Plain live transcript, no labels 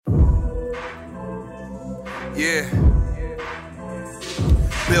Yeah.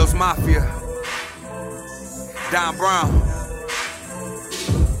 Bills Mafia. Don Brown.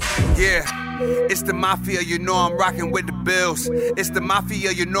 Yeah. It's the Mafia, you know I'm rocking with the Bills. It's the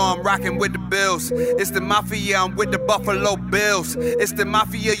Mafia, you know I'm rocking with the Bills. It's the Mafia, I'm with the Buffalo Bills. It's the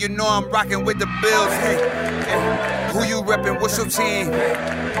Mafia, you know I'm rocking with the Bills. Hey, who you reppin', what's your team?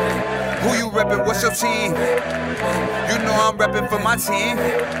 Who you reppin', what's your team? You know I'm reppin' for my team.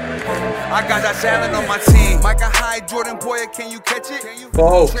 I got that Allen on my team. Micah Hyde, Jordan Poyer, can you catch it?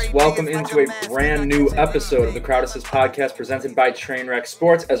 Folks, welcome into a brand new episode of the Crowd Assist podcast presented by Trainwreck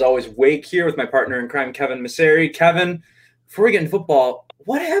Sports. As always, Wake here with my partner in crime, Kevin Masseri. Kevin, before we get into football,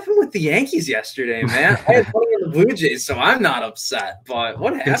 what happened with the Yankees yesterday, man? I had money on the Blue Jays, so I'm not upset. But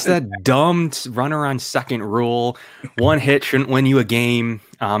what happened? It's that dumb runner on second rule. One hit shouldn't win you a game.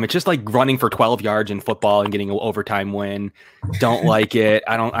 It's just like running for 12 yards in football and getting an overtime win. Don't like it.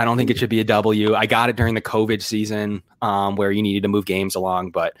 I don't think it should be a W. I got it during the COVID season where you needed to move games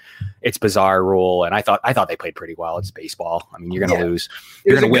along, but it's bizarre rule. And I thought they played pretty well. It's baseball. I mean, you're going to lose.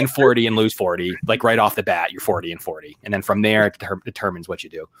 You're going to win 40 and lose 40. Like right off the bat, you're 40 and 40. And then from there, it determines what you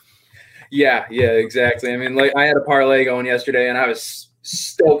do. Yeah, exactly. I mean, like I had a parlay going yesterday, and I was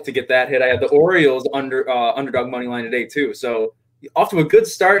stoked to get that hit. I had the Orioles underdog money line today too. So off to a good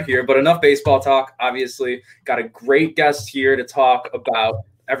start here, but enough baseball talk. Obviously, got a great guest here to talk about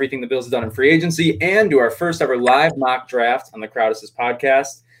everything the Bills have done in free agency and do our first ever live mock draft on the Crowd Assist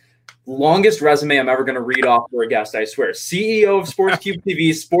podcast. Longest resume I'm ever going to read off for a guest, I swear. CEO of Sports Cube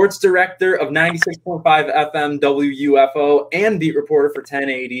TV, sports director of 96.5 FM WUFO, and beat reporter for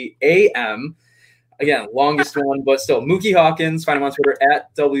 1080 AM. Again, longest one, but still. Muki Hawkins, find him on Twitter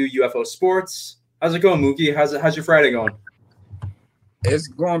at WUFO Sports. How's it going, Muki? How's your Friday going? It's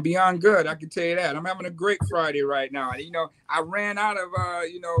going beyond good. I can tell you that. I'm having a great Friday right now. You know, I ran out of,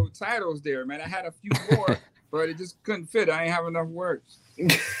 titles there, man. I had a few more, but it just couldn't fit. I ain't have enough words.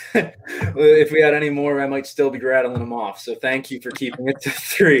 If we had any more, I might still be rattling them off. So thank you for keeping it to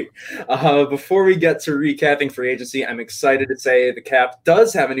 3. Before we get to recapping free agency, I'm excited to say the Cap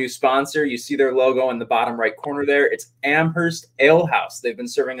does have a new sponsor. You see their logo in the bottom right corner there. It's Amherst Ale House. They've been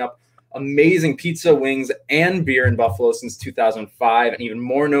serving up amazing pizza, wings, and beer in Buffalo since 2005. And even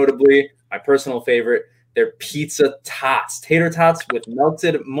more notably, my personal favorite, their pizza tots. Tater tots with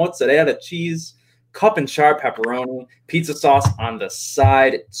melted mozzarella cheese, cup and char pepperoni, pizza sauce on the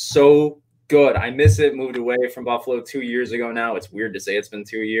side. It's so good. I miss it. Moved away from Buffalo 2 years ago now. It's weird to say it's been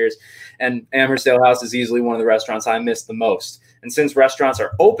 2 years. And Amherst Ale House is easily one of the restaurants I miss the most. And since restaurants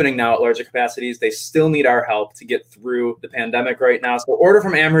are opening now at larger capacities, they still need our help to get through the pandemic right now. So order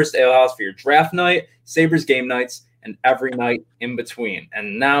from Amherst Ale House for your draft night, Sabres game nights, and every night in between.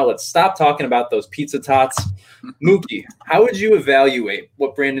 And now let's stop talking about those pizza tots. Muki, how would you evaluate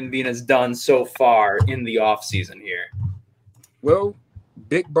what Brandon Beane has done so far in the offseason here? Well,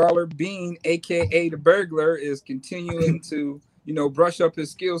 Big Baller Beane, a.k.a. the burglar, is continuing to, brush up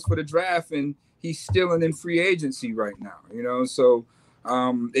his skills for the draft, and he's still in free agency right now, So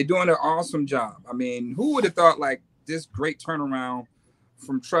they're doing an awesome job. I mean, who would have thought like this great turnaround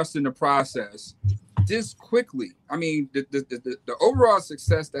from trusting the process this quickly? I mean, the overall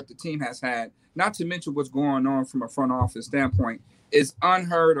success that the team has had, not to mention what's going on from a front office standpoint, is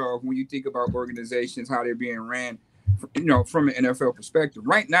unheard of when you think about organizations, how they're being ran, from an NFL perspective.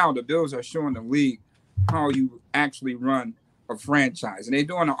 Right now, the Bills are showing the league how you actually run a franchise, and they're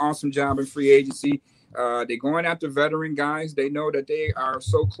doing an awesome job in free agency. They're going after veteran guys. They know that they are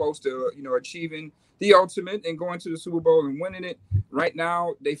so close to, achieving the ultimate and going to the Super Bowl and winning it. Right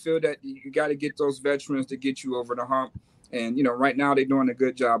now, they feel that you got to get those veterans to get you over the hump. And, right now they're doing a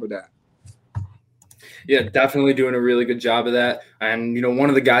good job of that. Yeah, definitely doing a really good job of that. And, one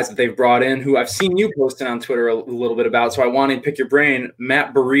of the guys that they've brought in, who I've seen you posting on Twitter a little bit about, so I wanted to pick your brain,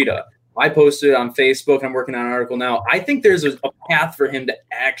 Matt Breida. I posted it on Facebook, and I'm working on an article now. I think there's a path for him to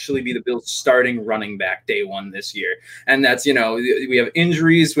actually be the Bills' starting running back day one this year. And that's, we have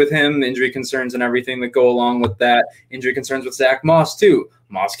injuries with him, injury concerns and everything that go along with that. Injury concerns with Zach Moss, too.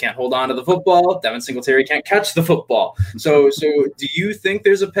 Moss can't hold on to the football. Devin Singletary can't catch the football. So do you think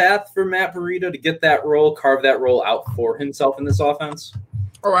there's a path for Matt Breida to get that role, carve that role out for himself in this offense?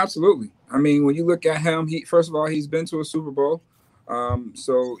 Oh, absolutely. I mean, when you look at him, first of all, he's been to a Super Bowl.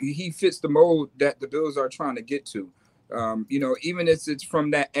 So he fits the mold that the Bills are trying to get to. Even if it's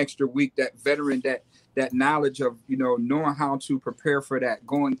from that extra week, that veteran, that knowledge of, knowing how to prepare for that,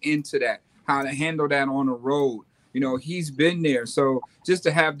 going into that, how to handle that on the road. He's been there. So just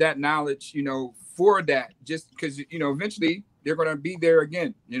to have that knowledge, for that, just because, eventually they're going to be there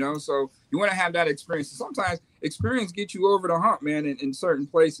again, so you want to have that experience. Sometimes experience gets you over the hump, man, in certain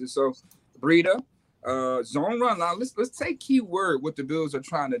places. So Breida, Zone run. Now let's take key word. What the Bills are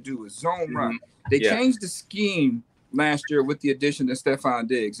trying to do is zone run. They changed the scheme last year with the addition of Stephon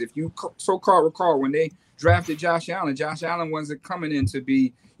Diggs. If you so-called recall, when they drafted Josh Allen wasn't coming in to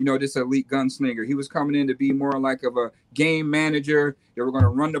be, this elite gunslinger. He was coming in to be more like of a game manager. They were going to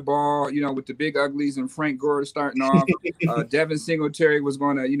run the ball, with the big uglies and Frank Gore starting off. Devin Singletary was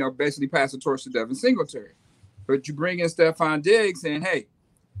going to, basically pass the torch to Devin Singletary. But you bring in Stephon Diggs and, hey,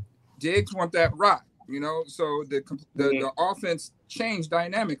 Diggs want that rock, so the offense changed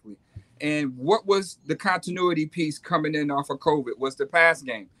dynamically. And what was the continuity piece coming in off of COVID was the pass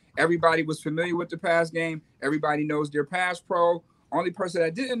game. Everybody was familiar with the pass game. Everybody knows their pass pro. Only person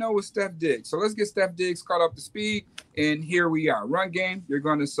I didn't know was Steph Diggs. So let's get Steph Diggs caught up to speed. And here we are. Run game, you're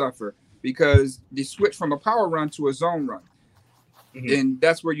going to suffer because they switch from a power run to a zone run. And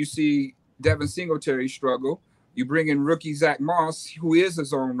that's where you see Devin Singletary struggle. You bring in rookie Zach Moss, who is a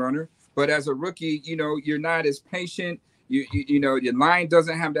zone runner. But as a rookie, you're not as patient. Your line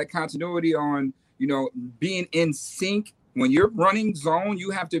doesn't have that continuity on, being in sync. When you're running zone,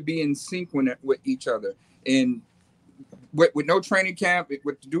 you have to be in sync with each other. And with no training camp,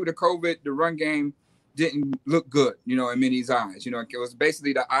 due to COVID, the run game didn't look good, in many's eyes. It was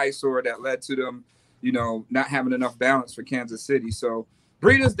basically the eyesore that led to them, not having enough balance for Kansas City. So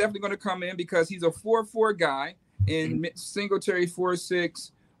Breida's definitely going to come in because he's a 4-4 guy and Singletary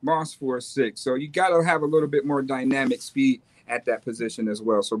 4-6. Moss 4-6. So you got to have a little bit more dynamic speed at that position as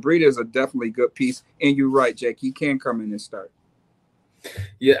well. So Breida is a definitely good piece. And you're right, Jake. He can come in and start.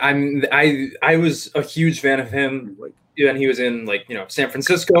 Yeah, I was a huge fan of him when he was in San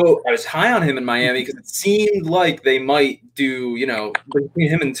Francisco. I was high on him in Miami because it seemed like they might do, between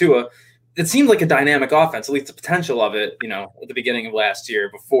him and Tua, it seemed like a dynamic offense, at least the potential of it, at the beginning of last year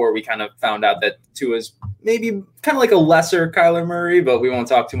before we kind of found out that Tua's maybe kind of like a lesser Kyler Murray, but we won't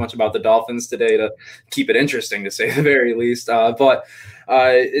talk too much about the Dolphins today to keep it interesting, to say the very least. But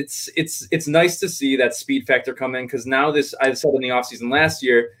it's nice to see that speed factor come in because now I said in the offseason last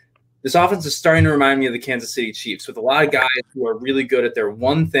year, this offense is starting to remind me of the Kansas City Chiefs with a lot of guys who are really good at their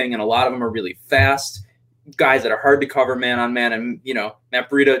one thing, and a lot of them are really fast. Guys that are hard to cover man on man, and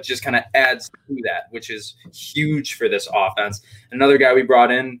Matt Breida just kind of adds to that, which is huge for this offense. Another guy we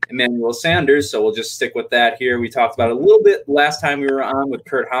brought in, Emmanuel Sanders, so we'll just stick with that here. We talked about it a little bit last time we were on with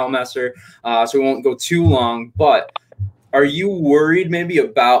Kurt Hallmesser, so we won't go too long. But are you worried maybe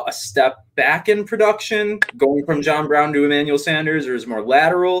about a step back in production going from John Brown to Emmanuel Sanders, or is it more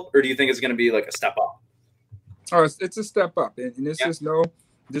lateral, or do you think it's going to be like a step up? Oh, it's a step up, and this is no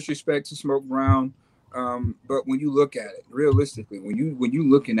disrespect to Smoke Brown. But when you look at it realistically, when you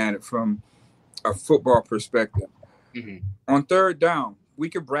looking at it from a football perspective, on third down, we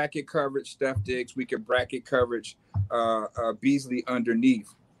could bracket coverage Steph Diggs, we could bracket coverage Beasley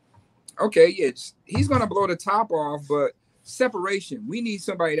underneath. Okay, he's gonna blow the top off, but separation. We need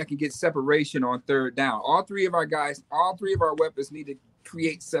somebody that can get separation on third down. All three of our weapons need to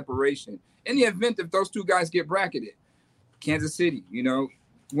create separation. In the event if those two guys get bracketed, Kansas City,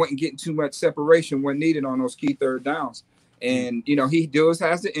 wasn't getting too much separation when needed on those key third downs. And, he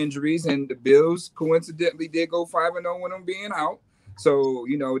has the injuries, and the Bills coincidentally did go 5-0 with them being out. So,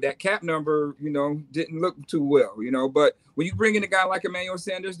 that cap number, didn't look too well, but when you bring in a guy like Emmanuel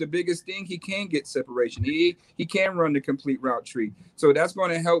Sanders, the biggest thing, he can get separation. He can run the complete route tree. So that's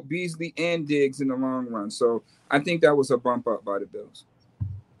going to help Beasley and Diggs in the long run. So I think that was a bump up by the Bills.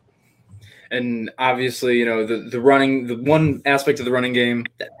 And obviously, the one aspect of the running game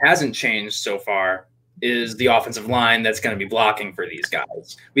that hasn't changed so far is the offensive line that's going to be blocking for these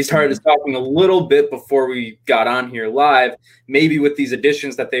guys. We started talking a little bit before we got on here live, maybe with these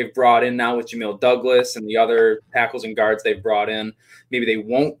additions that they've brought in now with Jamil Douglas and the other tackles and guards they've brought in, maybe they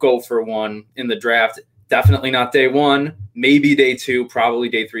won't go for one in the draft. Definitely not day one, maybe day two, probably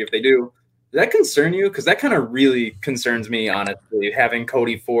day three if they do. Does that concern you? Because that kind of really concerns me, honestly, having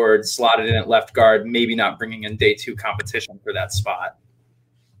Cody Ford slotted in at left guard, maybe not bringing in day two competition for that spot.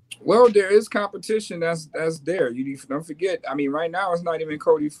 Well, there is competition that's there. You don't forget. I mean, right now it's not even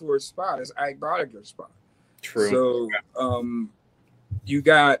Cody Ford's spot; it's Ike Bodiger's spot. True. So, you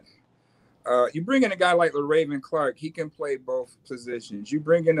got you bring in a guy like LaRaven Clark; he can play both positions. You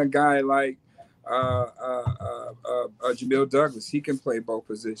bring in a guy like Jamil Douglas; he can play both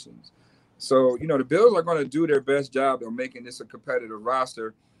positions. So, the Bills are going to do their best job of making this a competitive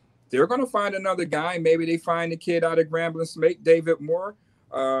roster. They're going to find another guy. Maybe they find the kid out of Grambling Smith, David Moore.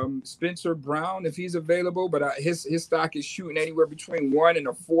 Spencer Brown, if he's available, but his stock is shooting anywhere between 1 and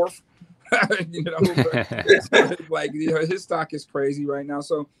a 4th. His stock is crazy right now.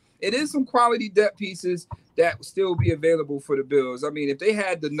 So it is some quality depth pieces that will still be available for the Bills. I mean, if they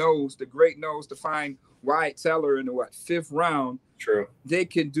had the great nose to find Wyatt Teller in the 5th round, true, they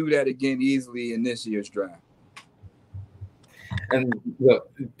can do that again easily in this year's draft. And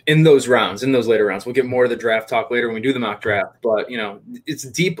in those later rounds, we'll get more of the draft talk later when we do the mock draft. But, it's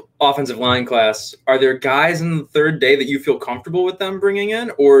a deep offensive line class. Are there guys in the 3rd day that you feel comfortable with them bringing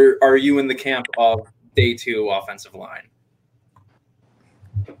in, or are you in the camp of day 2 offensive line?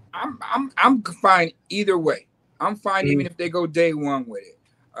 I'm fine either way. I'm fine even if they go day 1 with it.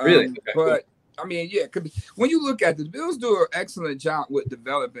 Really? Okay, but cool. I mean, yeah, when you look at the Bills, do an excellent job with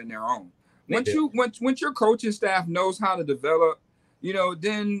developing their own. Once your coaching staff knows how to develop,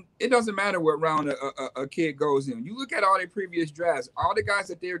 then it doesn't matter what round a kid goes in. You look at all their previous drafts, all the guys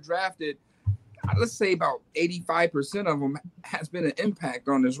that they're drafted, let's say about 85% of them has been an impact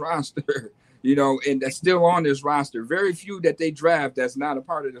on this roster, and that's still on this roster. Very few that they draft that's not a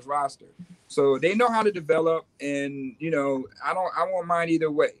part of this roster. So they know how to develop, and I won't mind either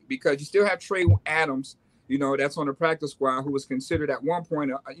way, because you still have Trey Adams, that's on the practice squad, who was considered at one point,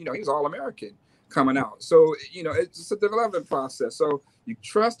 he was All-American coming out. So, it's just a development process. So you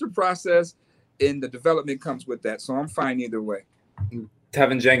trust the process, and the development comes with that. So I'm fine either way.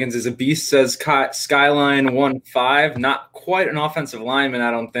 Tevin Jenkins is a beast, says Skyline 1-5. Not quite an offensive lineman,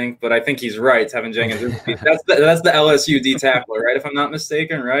 I don't think, but I think he's right. Tevin Jenkins is a beast. That's the LSU D tackler, right? If I'm not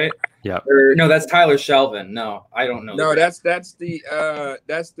mistaken, right? Yeah. No, that's Tyler Shelvin. No, I don't know. No, that's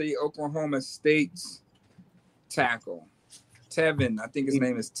the Oklahoma State's tackle. Tevin, I think his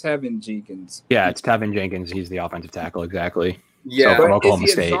name is Tevin Jenkins. Yeah, it's Tevin Jenkins. He's the offensive tackle, exactly. Yeah, so from Oklahoma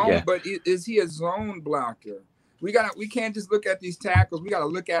State. But is he a zone blocker? We can't just look at these tackles. We got to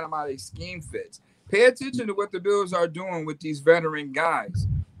look at them how their scheme fits. Pay attention to what the Bills are doing with these veteran guys.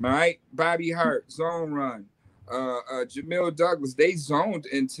 All right, Bobby Hart, zone run. Jamil Douglas, they zoned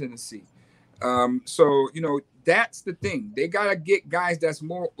in Tennessee. So that's the thing. They got to get guys that's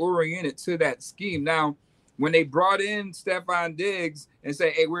more oriented to that scheme. Now, when they brought in Stephon Diggs and say,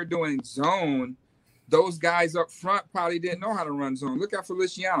 hey, we're doing zone, those guys up front probably didn't know how to run zone. Look at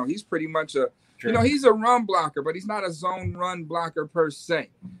Feliciano. He's pretty much he's a run blocker, but he's not a zone run blocker per se.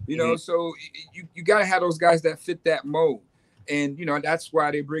 So you got to have those guys that fit that mold. And, that's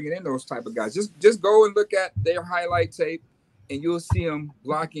why they're bringing in those type of guys. Just go and look at their highlight tape, and you'll see him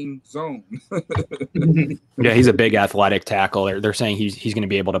blocking zone. Yeah, he's a big athletic tackle. They're saying he's going to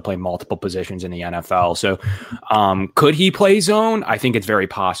be able to play multiple positions in the NFL. So could he play zone? I think it's very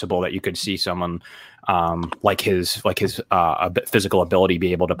possible that you could see someone like his physical ability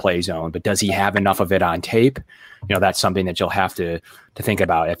be able to play zone. But does he have enough of it on tape? That's something that you'll have to think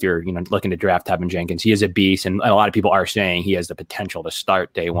about if you're looking to draft Tevin Jenkins. He is a beast, and a lot of people are saying he has the potential to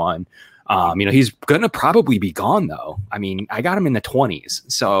start day 1. He's going to probably be gone, though. I mean, I got him in the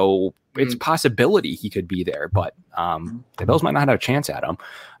 20s, so it's a possibility he could be there, but the Bills might not have a chance at him.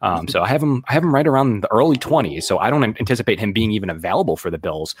 So I have him right around the early 20s, so I don't anticipate him being even available for the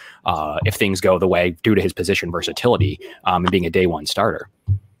Bills if things go the way due to his position versatility and being a day 1 starter.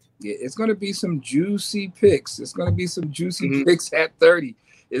 Yeah, it's going to be some juicy picks. It's going to be some juicy picks at 30.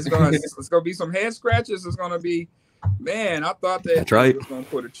 It's going to be some head scratches. It's going to be, man, I thought that right. was going to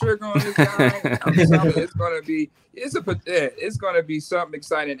put a trigger on this guy. I'm telling you, it's going to be something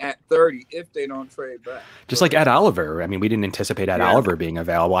exciting at 30 if they don't trade back. Just like Ed Oliver. I mean, we didn't anticipate Ed Oliver being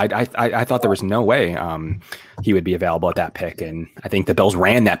available. I thought there was no way he would be available at that pick, and I think the Bills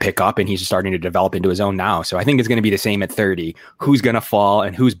ran that pick up, and he's starting to develop into his own now. So I think it's going to be the same at 30. Who's going to fall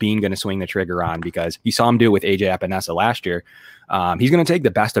and who's Bean going to swing the trigger on? Because you saw him do it with AJ Epinesa last year. He's going to take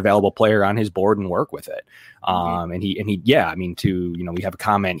the best available player on his board and work with it. We have a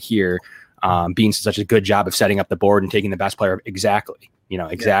comment here. Being such a good job of setting up the board and taking the best player. Exactly.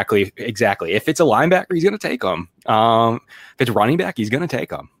 Exactly. If it's a linebacker, he's going to take him. If it's running back, he's going to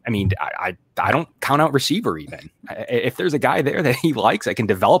take him. I mean, I don't count out receiver even. If there's a guy there that he likes that can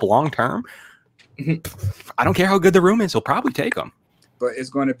develop long-term, I don't care how good the room is. He'll probably take him. But it's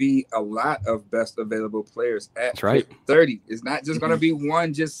going to be a lot of best available players at 30. It's not just going to be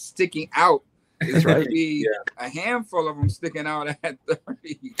one just sticking out. It's going to be a handful of them sticking out at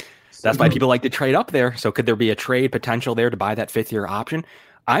 30. That's why people like to trade up there. So could there be a trade potential there to buy that 5th-year option?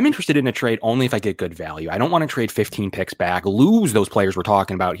 I'm interested in a trade only if I get good value. I don't want to trade 15 picks back, lose those players we're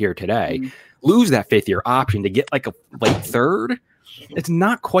talking about here today, lose that 5th-year option to get like a late 3rd. It's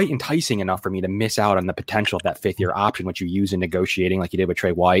not quite enticing enough for me to miss out on the potential of that 5th-year option, which you use in negotiating like you did with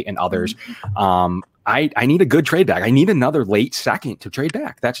Trey White and others. I need a good trade back. I need another late second to trade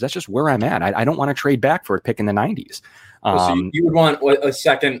back. That's just where I'm at. I don't want to trade back for a pick in the 90s. So you would want a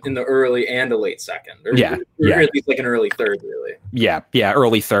second in the early and a late second, or at least like an early third, really. Yeah,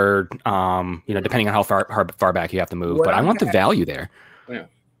 early third. Depending on how far back you have to move, but I want the value there. Yeah,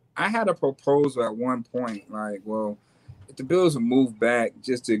 I had a proposal at one point, like, well, if the Bills would move back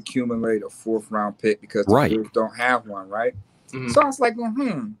just to accumulate a 4th round pick because the Bills don't have one, right? Mm-hmm. So I was like, well,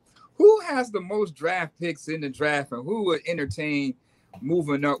 who has the most draft picks in the draft, and who would entertain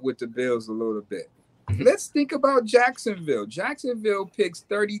moving up with the Bills a little bit? Mm-hmm. Let's think about Jacksonville. Jacksonville picks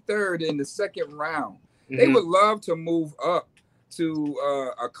 33rd in the 2nd round. Mm-hmm. They would love to move up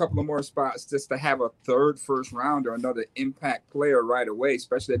to a couple of more spots just to have a 3rd first rounder, another impact player right away,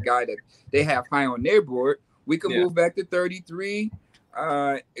 especially a guy that they have high on their board. We could move back to 33,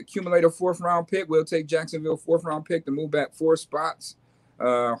 accumulate a 4th round pick. We'll take Jacksonville 4th round pick to move back 4 spots.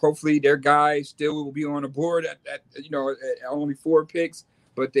 Hopefully their guy still will be on the board at only 4 picks,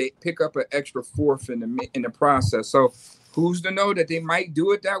 but they pick up an extra 4th in the process. So who's to know that they might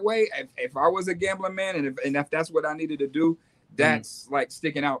do it that way? If I was a gambling man, and if that's what I needed to do, that's like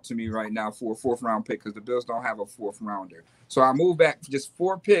sticking out to me right now for a 4th round pick, because the Bills don't have a 4th rounder. So I move back just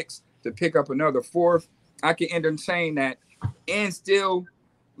 4 picks to pick up another 4th. I can entertain that and still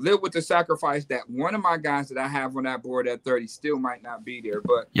live with the sacrifice that one of my guys that I have on that board at 30 still might not be there,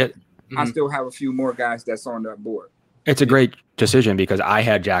 but I still have a few more guys that's on that board. It's a great decision because I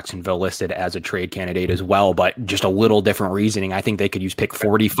had Jacksonville listed as a trade candidate as well, but just a little different reasoning. I think they could use pick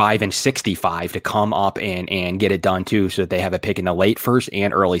 45 and 65 to come up and get it done too, so that they have a pick in the late 1st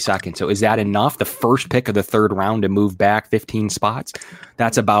and early 2nd. So is that enough? The 1st pick of the 3rd round to move back 15 spots?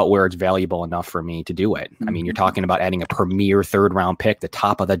 That's about where it's valuable enough for me to do it. I mean, you're talking about adding a premier 3rd round pick, the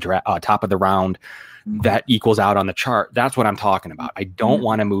top of the round. That equals out on the chart. That's what I'm talking about. I don't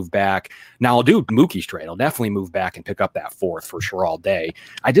want to move back. Now I'll do Muki's trade. I'll definitely move back and pick up that 4th for sure all day.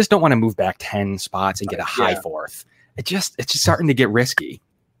 I just don't want to move back 10 spots and get a high 4th. It's just starting to get risky.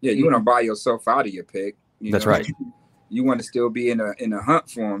 Yeah, you want to buy yourself out of your pick. That's right. You want to still be in a hunt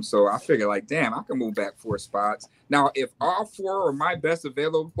for them. So I figure, like, damn, I can move back 4 spots. Now, if all 4 of my best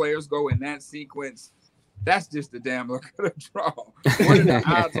available players go in that sequence, that's just a damn look at a draw. What are the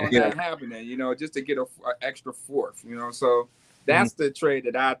odds on that happening? Just to get an extra 4th. So that's the trade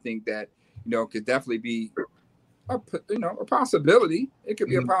that I think that could definitely be a possibility. It could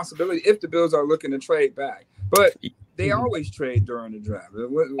be a possibility if the Bills are looking to trade back, but they always trade during the draft.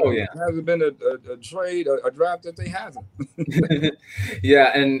 Hasn't been a draft that they haven't.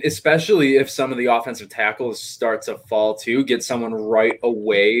 Yeah, and especially if some of the offensive tackles start to fall too, get someone right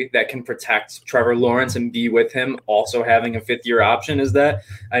away that can protect Trevor Lawrence and be with him, also having a 5th-year option. Is that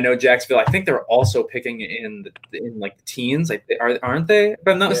I know Jacksonville, I think they're also picking in like the teens, aren't they? If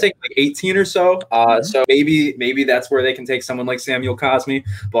I'm not mistaken, like 18 or so. So maybe that's where they can take someone like Samuel Cosmi.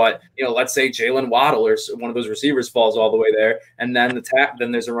 But let's say Jalen Waddle or one of those receivers falls all the way there, and then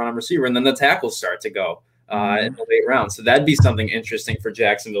then there's a run on receiver, and then the tackles start to go in the late round. So that'd be something interesting for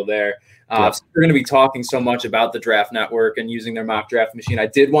Jacksonville there. So we're going to be talking so much about the Draft Network and using their mock draft machine. I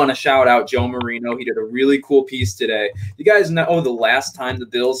did want to shout out Joe Marino. He did a really cool piece today. You guys know the last time the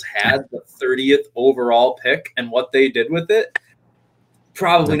Bills had the 30th overall pick and what they did with it?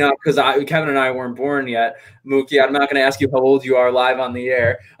 Probably not, because Kevin and I weren't born yet. Muki, I'm not going to ask you how old you are live on the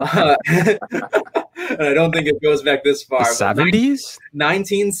air. And I don't think it goes back this far. The 70s?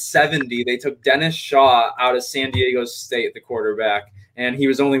 1970, they took Dennis Shaw out of San Diego State, the quarterback, and he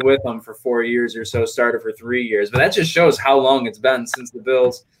was only with them for 4 years or so, started for 3 years. But that just shows how long it's been since the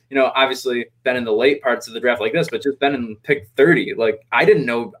Bills, obviously been in the late parts of the draft like this, but just been in pick 30. Like, I didn't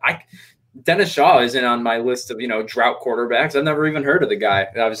know – Dennis Shaw isn't on my list of, drought quarterbacks. I've never even heard of the guy.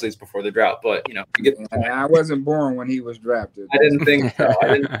 Obviously, it's before the drought, but, you get the point. I wasn't born when he was drafted. I didn't think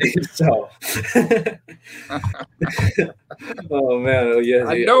so. Oh, man. Yeah,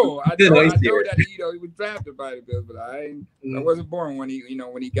 I know that he was drafted by the Bills, but I wasn't born when he,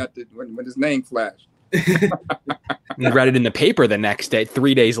 when he got when his name flashed. You read it in the paper the next day,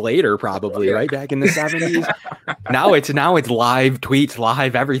 3 days later, probably, right? Back in the 70s. Now it's live tweets,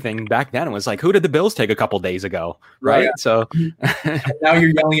 live everything. Back then it was like, who did the Bills take a couple days ago? Right. So now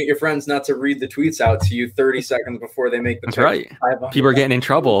you're yelling at your friends not to read the tweets out to you 30 seconds before they make the That's right. People are getting in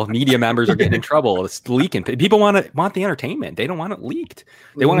trouble. Media members are getting in trouble. It's leaking. People want the entertainment. They don't want it leaked.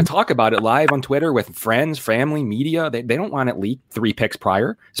 They want to talk about it live on Twitter with friends, family, media. They don't want it leaked 3 picks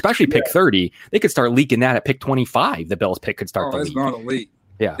prior, especially pick 30. They could start leaking that at pick 25. The Bills pick could start to leak. It's going to leak.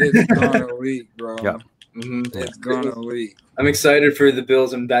 Yeah. It's going to leak, bro. Yeah. It's going to leak. I'm excited for the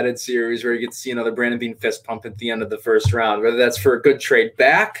Bills Embedded series where you get to see another Brandon Beane fist pump at the end of the first round, whether that's for a good trade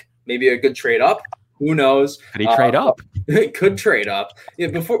back, maybe a good trade up, Who knows? Could he trade up? Could trade up. Yeah,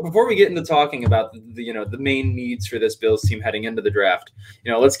 before we get into talking about the main needs for this Bills team heading into the draft,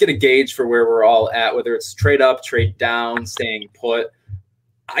 let's get a gauge for where we're all at, whether it's trade up, trade down, staying put.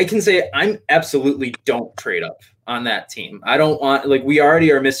 I can say I'm absolutely don't trade up on that team. I don't want, we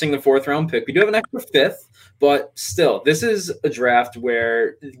already are missing the 4th round pick. We do have an extra 5th, but still, this is a draft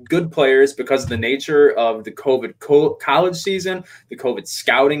where good players, because of the nature of the COVID college season, the COVID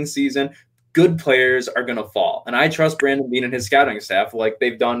scouting season, good players are going to fall. And I trust Brandon Beane and his scouting staff like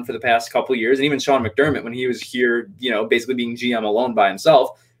they've done for the past couple of years. And even Sean McDermott, when he was here, basically being GM alone by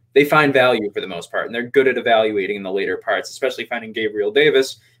himself, they find value for the most part. And they're good at evaluating in the later parts, especially finding Gabriel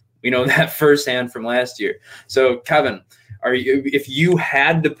Davis. We know that firsthand from last year. So, Kevin, if you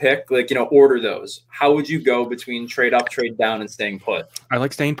had to pick, order those, how would you go between trade up, trade down, and staying put? I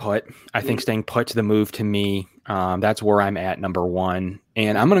like staying put. I think staying put's the move to me. That's where I'm at, number one.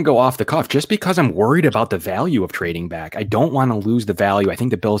 And I'm going to go off the cuff just because I'm worried about the value of trading back. I don't want to lose the value. I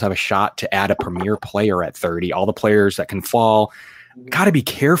think the Bills have a shot to add a premier player at 30. All the players that can fall. Got to be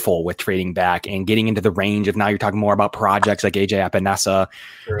careful with trading back and getting into the range of now you're talking more about projects like AJ Epinesa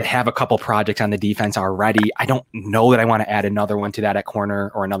that have a couple projects on the defense already. I don't know that I want to add another one to that at corner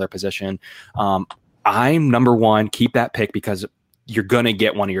or another position. I'm number one, keep that pick because you're going to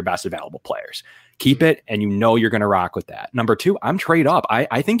get one of your best available players. Keep it, and you're going to rock with that. Number two, I'm trade up.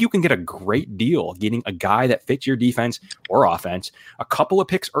 I think you can get a great deal getting a guy that fits your defense or offense a couple of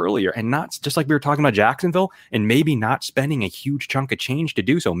picks earlier, and not just like we were talking about Jacksonville, and maybe not spending a huge chunk of change to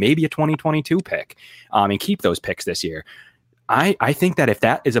do so. Maybe a 2022 pick, and keep those picks this year. I think that if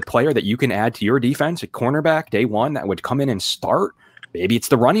that is a player that you can add to your defense, a cornerback day one that would come in and start, maybe it's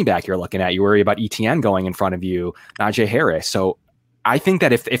the running back you're looking at. You worry about ETN going in front of you, Najee Harris. So I think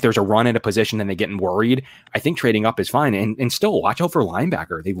that if there's a run at a position and they getting worried, I think trading up is fine. And still watch out for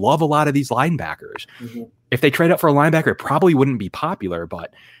linebacker. They love a lot of these linebackers. Mm-hmm. If they trade up for a linebacker, it probably wouldn't be popular,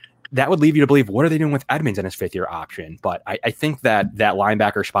 but that would leave you to believe, what are they doing with Edmonds in his 5th-year option? But I think that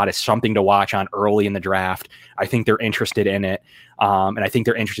linebacker spot is something to watch on early in the draft. I think they're interested in it. And I think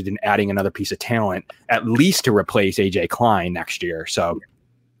they're interested in adding another piece of talent, at least to replace AJ Klein next year. So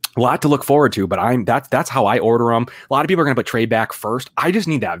a lot to look forward to, but that's how I order them. A lot of people are going to put trade back first. I just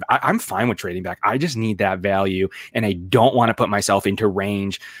need that. I'm fine with trading back. I just need that value, and I don't want to put myself into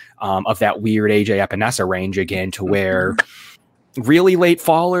range of that weird AJ Epinesa range again, to where really late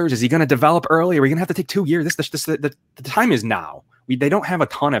fallers. Is he going to develop early? Are we going to have to take 2 years? The time is now. They don't have a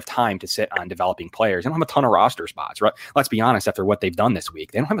ton of time to sit on developing players. They don't have a ton of roster spots, right? Let's be honest, after what they've done this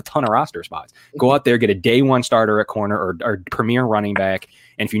week, they don't have a ton of roster spots. Go out there, get a day one starter at corner or premier running back.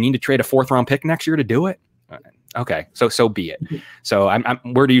 And if you need to trade a 4th round pick next year to do it, okay, so be it. So I'm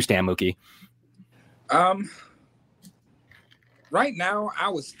where do you stand, Muki? Right now, I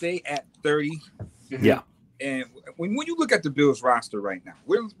would stay at 30. Yeah. And when you look at the Bills roster right now,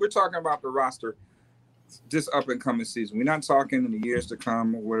 we're talking about the roster this up and coming season. We're not talking in the years to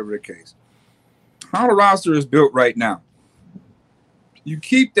come or whatever the case. How the roster is built right now. You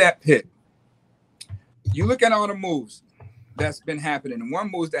keep that pick. You look at all the moves that's been happening.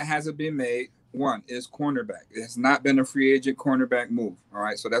 One move that hasn't been made, one is cornerback. It has not been a free agent cornerback move. All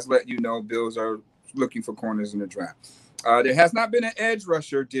right. So that's letting you know Bills are looking for corners in the draft. There has not been an edge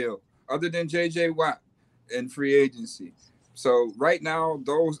rusher deal other than JJ Watt in free agency. So right now,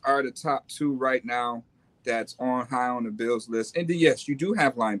 those are the top 2 right now that's high on the Bills list. And then, yes, you do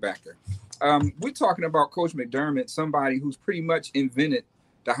have linebacker. We're talking about Coach McDermott, somebody who's pretty much invented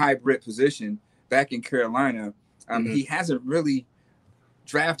the hybrid position back in Carolina. He hasn't really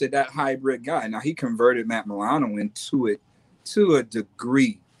drafted that hybrid guy. Now, he converted Matt Milano into it to a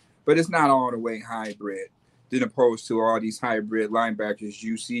degree, but it's not all the way hybrid, than opposed to all these hybrid linebackers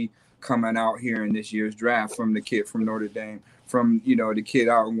you see coming out here in this year's draft from the kid from Notre Dame, from, the kid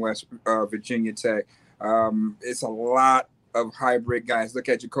out in West Virginia Tech. It's a lot of hybrid guys. Look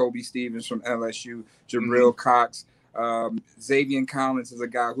at Jacoby Stevens from LSU, Jabril Cox. Xavier Collins is a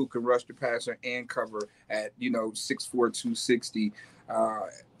guy who can rush the passer and cover at 6'4", 260.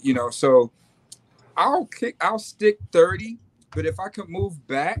 So I'll stick 30, but if I could move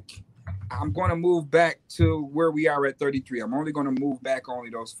back, I'm going to move back to where we are at 33. I'm only going to move back only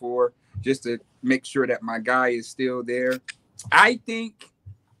those 4 just to make sure that my guy is still there. I think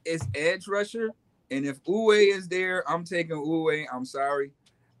it's edge rusher. And if Uwe is there, I'm taking Uwe. I'm sorry.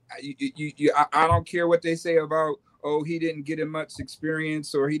 I don't care what they say about, he didn't get much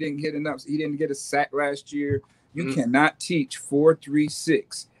experience or he didn't get a sack last year. You cannot teach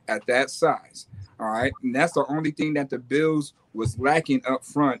 4-3-6 at that size. All right. And that's the only thing that the Bills was lacking up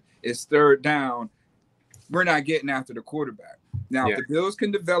front is 3rd down. We're not getting after the quarterback. Now, if the Bills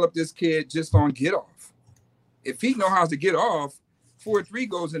can develop this kid just on get off, if he knows how to get off, 4-3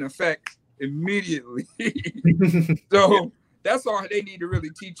 goes in effect immediately. So that's all they need to really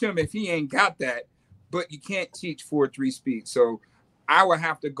teach him if he ain't got that. But you can't teach 4-3 speed. So I would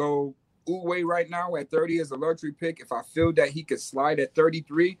have to go Uwe right now at 30 as a luxury pick. If I feel that he could slide at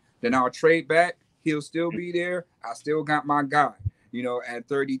 33, then I'll trade back. He'll still be there. I still got my guy, at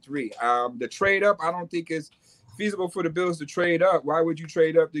 33. The trade up, I don't think is feasible for the Bills to trade up. Why would you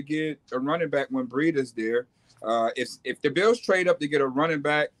trade up to get a running back when Breida's there? If the Bills trade up to get a running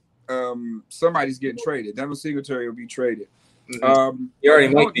back, somebody's getting traded. Devin Singletary will be traded. You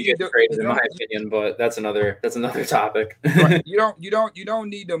already might be getting traded, in my opinion, but that's another topic. Right. You don't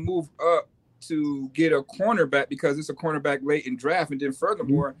need to move up to get a cornerback because it's a cornerback late in draft, and then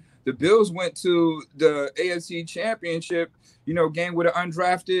furthermore, the Bills went to the AFC Championship, game with an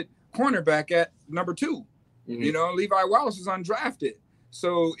undrafted cornerback at number 2. Levi Wallace is undrafted.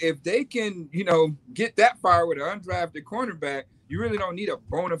 So if they can, get that far with an undrafted cornerback, you really don't need a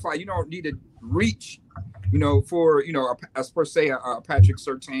bona fide. You don't need to reach, for, as per se, a Patrick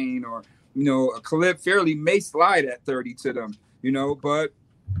Surtain or, a Khalid Fairley may slide at 30 to them, but,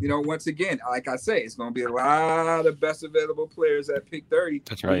 once again, like I say, it's going to be a lot of best available players at pick 30.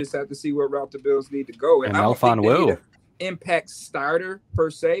 That's right. You just have to see what route the Bills need to go. And I don't think they need an impact starter per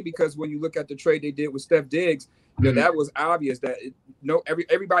se, because when you look at the trade they did with Steph Diggs, that was obvious that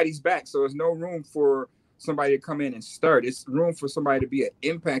everybody's back. So there's no room for somebody to come in and start. It's room for somebody to be an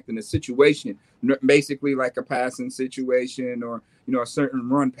impact in a situation, basically like a passing situation or, a certain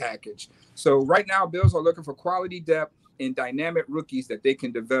run package. So right now, Bills are looking for quality depth and dynamic rookies that they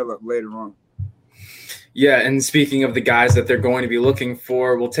can develop later on. Yeah, and speaking of the guys that they're going to be looking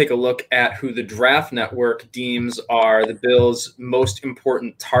for, we'll take a look at who the Draft Network deems are the Bills' most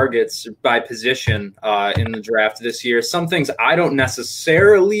important targets by position in the draft this year. Some things I don't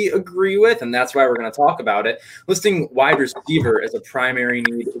necessarily agree with, and that's why we're going to talk about it. Listing wide receiver as a primary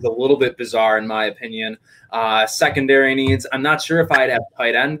need is a little bit bizarre, in my opinion. Secondary needs, I'm not sure if I'd have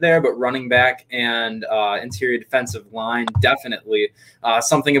tight end there, but running back and interior defensive line, definitely.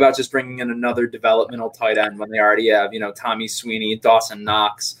 Something about just bringing in another developmental tight end when they already have, Tommy Sweeney, Dawson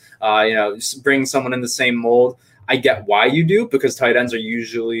Knox, bring someone in the same mold. I get why you do, because tight ends are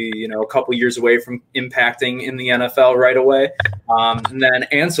usually, a couple years away from impacting in the NFL right away. And then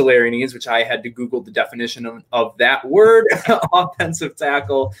ancillary needs, which I had to Google the definition of that word, offensive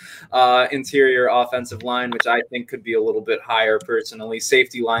tackle, interior offensive line, which I think could be a little bit higher personally,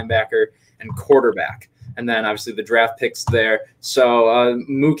 safety, linebacker, and quarterback. And then obviously the draft picks there. So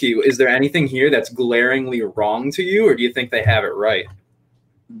Muki, is there anything here that's glaringly wrong to you, or do you think they have it right?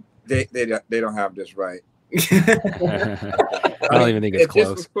 They don't have this right. I don't even think it's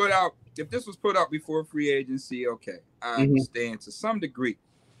close. If this was put out before free agency, okay, I understand to some degree,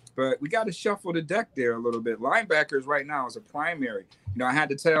 but we got to shuffle the deck there a little bit. Linebackers right now is a primary. I had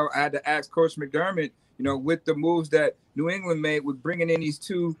to ask Coach McDermott, with the moves that New England made with bringing in these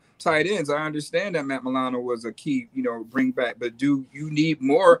 2 tight ends. I understand that Matt Milano was a key, bring back, but do you need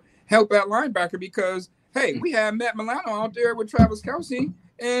more help at linebacker? Because hey, we had Matt Milano out there with Travis Kelce,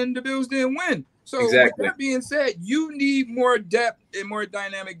 and the Bills didn't win. So With that being said, you need more depth and more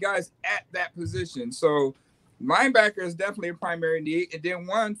dynamic guys at that position. So linebacker is definitely a primary need. And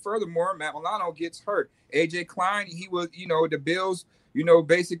then furthermore, Matt Milano gets hurt. AJ Klein, he was, the Bills,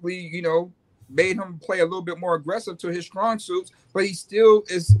 basically, made him play a little bit more aggressive to his strong suits, but he still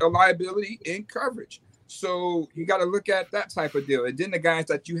is a liability in coverage. So you got to look at that type of deal. And then the guys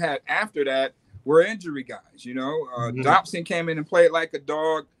that you had after that were injury guys, Dobson came in and played like a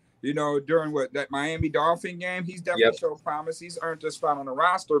dog, during that Miami Dolphin game. He's definitely showed promise. He's earned a spot on the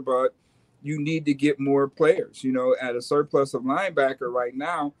roster, but you need to get more players, at a surplus of linebacker right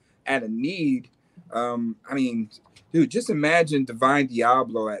now at a need. Dude, just imagine Divine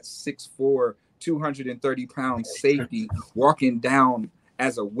Diablo at 6'4", 230-pound safety walking down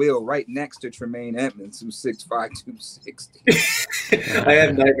as a will right next to Tremaine Edmonds, who's 6'5", 260. I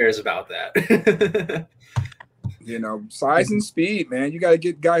have nightmares about that. Size and speed, man. You got to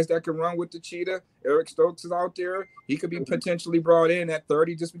get guys that can run with the cheetah. Eric Stokes is out there. He could be potentially brought in at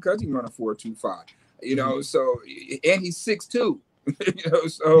 30 just because he can run a 4.25. So, and he's 6'2".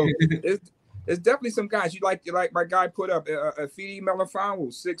 So it's definitely some guys. You like my guy put up Fidi Melifonwu,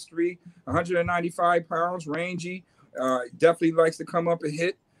 6'3", 195 pounds, rangy. Definitely likes to come up and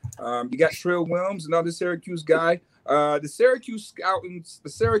hit. You got Trill Williams, another Syracuse guy. The Syracuse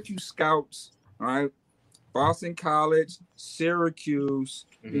Scouts, all right. Boston College, Syracuse,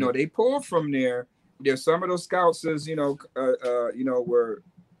 they pulled from there. Some of those scouts, were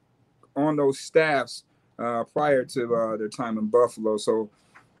on those staffs prior to their time in Buffalo. So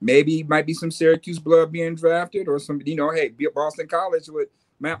maybe might be some Syracuse blood being drafted, or some, hey, Boston College with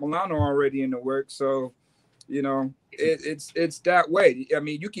Matt Milano already in the works. So, it's that way. I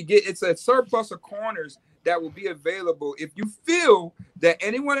mean, you can get, it's a surplus of corners that will be available if you feel that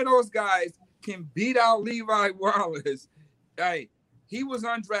any one of those guys can beat out Levi Wallace. Hey, he was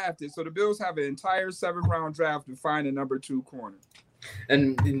undrafted, so the Bills have an entire 7th round draft to find a number 2 corner.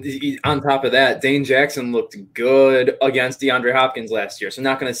 And on top of that, Dane Jackson looked good against DeAndre Hopkins last year. So I'm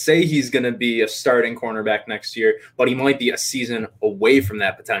not going to say he's going to be a starting cornerback next year, but he might be a season away from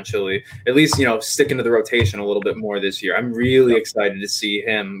that potentially. At least, stick into the rotation a little bit more this year. I'm really excited to see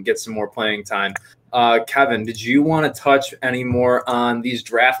him get some more playing time. Kevin, did you want to touch any more on these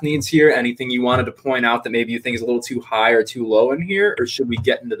draft needs here? Anything you wanted to point out that maybe you think is a little too high or too low in here, or should we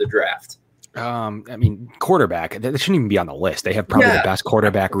get into the draft? Quarterback, that shouldn't even be on the list. They have probably the best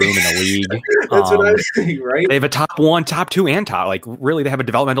quarterback room in the league. That's what I'm saying, right? They have a top 1, top 2, and top. Like, really, they have a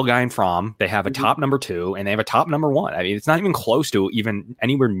developmental guy in Fromm. They have a top number 2, and they have a top number 1. I mean, it's not even close to even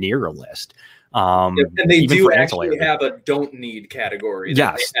anywhere near a list. And they do actually have a don't need category.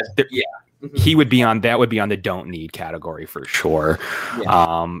 Yes. He would be on, that would be on the don't need category for sure.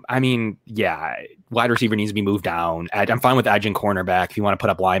 Wide receiver needs to be moved down. I'm fine with edge and cornerback. If you want to put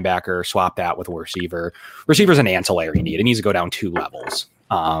up linebacker, swap that with receiver. Receiver's an ancillary need. It needs to go down 2 levels.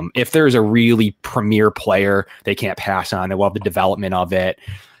 If there's a really premier player they can't pass on, they will have the development of it.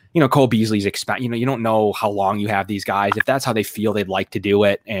 Cole Beasley's you don't know how long you have these guys. If that's how they feel they'd like to do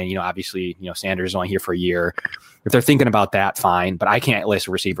it. And, obviously, Sanders is only here for a year. If they're thinking about that, fine. But I can't list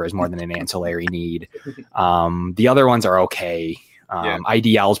a receiver as more than an ancillary need. The other ones are okay.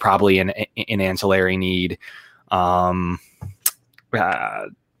 IDL is probably an ancillary need. We'll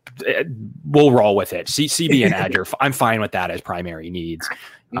roll with it. CB and edge I'm fine with that as primary needs.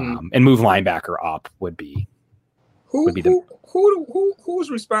 And move linebacker up would be Who's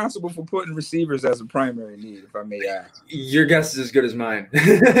responsible for putting receivers as a primary need, if I may ask? Your guess is as good as mine.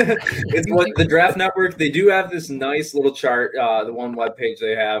 It's what the Draft Network, they do have this nice little chart, the one webpage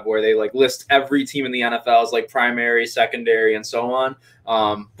they have where they list every team in the NFL as primary, secondary, and so on.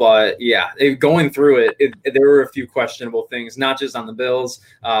 But yeah, going through it, there were a few questionable things, not just on the Bills,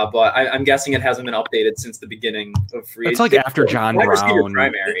 but I'm guessing it hasn't been updated since the beginning of free agency. It's after John Brown.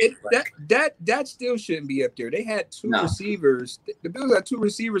 Primary. That still shouldn't be up there. They had 2 receivers. The Bills had 2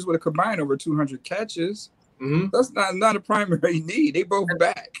 receivers with a combined over 200 catches. That's not a primary need. They both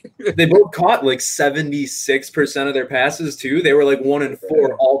back. They both caught 76% of their passes too. They were 1 and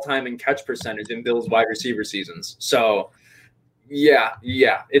 4 all time in catch percentage in Bills wide receiver seasons. So yeah,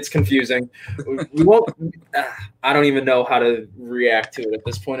 it's confusing. We won't. I don't even know how to react to it at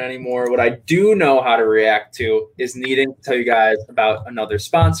this point anymore. What I do know how to react to is needing to tell you guys about another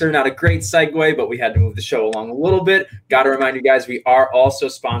sponsor. Not a great segue, but we had to move the show along a little bit. Got to remind you guys, we are also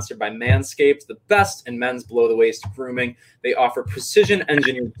sponsored by Manscaped, the best in men's below-the-waist grooming. They offer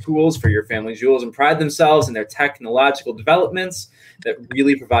precision-engineered tools for your family jewels and pride themselves in their technological developments that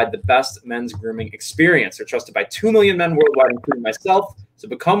really provide the best men's grooming experience. They're trusted by 2 million men worldwide, including myself. So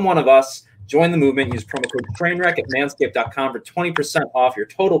become one of us. Join the movement. Use promo code TRAINWRECK at manscaped.com for 20% off your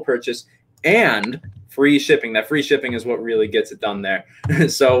total purchase and free shipping. That free shipping is what really gets it done there.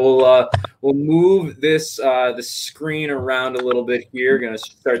 So we'll move this the screen around a little bit here. Going to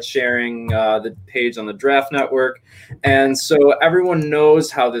start sharing the page on the Draft Network. And so everyone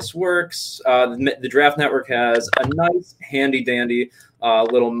knows how this works. The Draft Network has a nice handy-dandy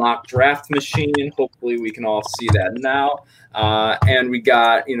little mock draft machine. Hopefully we can all see that now. And we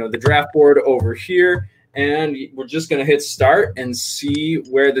got, the draft board over here. And we're just going to hit start and see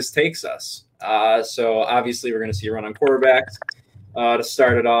where this takes us. So obviously we're going to see a run on quarterbacks to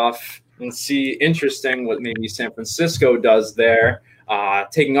start it off and see interesting what maybe San Francisco does there.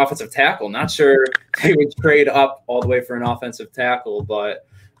 Taking offensive tackle. Not sure they would trade up all the way for an offensive tackle, but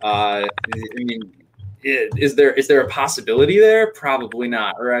is there a possibility there? Probably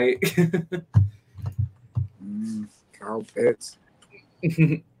not, right? Kyle Pitts.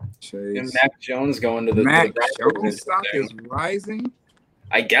 And Mac Jones going to the Mac Jones stock is rising.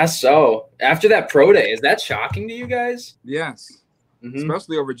 I guess so. After that pro day, is that shocking to you guys? Yes,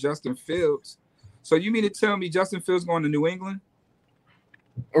 especially over Justin Fields. So you mean to tell me Justin Fields going to New England?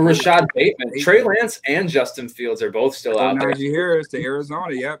 Or Rashad Bateman, Trey Lance, and Justin Fields are both still out there. Najee Harris to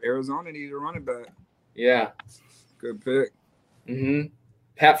Arizona. Yep, Arizona needs a running back. Yeah, good pick.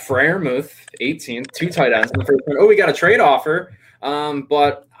 Pat Freiermuth, 18th, 2 tight ends in the first round. Oh, we got a trade offer.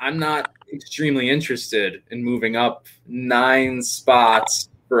 But I'm not extremely interested in moving up 9 spots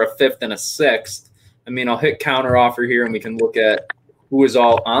for a 5th and a 6th. I mean, I'll hit counter offer here and we can look at who is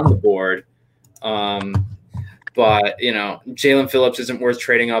all on the board. But Jalen Phillips isn't worth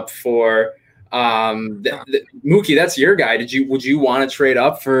trading up for. Muki, that's your guy. Would you want to trade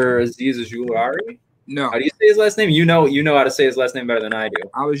up for Aziz Ojulari? No. How do you say his last name? You know how to say his last name better than I do.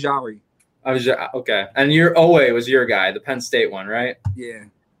 Ojulari. Okay. And your Owe was your guy, the Penn State one, right? Yeah.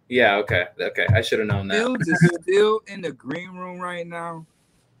 Yeah, okay. I should have known that. Fields is still in the green room right now.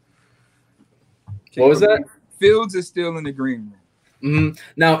 What was that? Fields is still in the green room. Mm-hmm.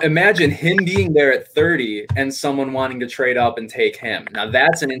 Now imagine him being there at 30 and someone wanting to trade up and take him. Now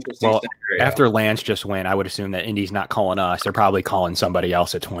that's an interesting scenario. After Lance just went, I would assume that Indy's not calling us. They're probably calling somebody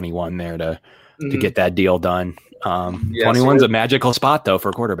else at 21 there to get that deal done. 21's a magical spot though for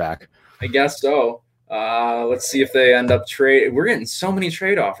a quarterback. I guess so. Let's see if they end up trade. We're getting so many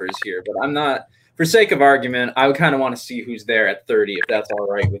trade offers here, but I'm not. For sake of argument, I would kind of want to see who's there at 30 if that's all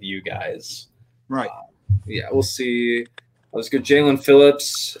right with you guys. Right. Yeah, we'll see. Let's go Jalen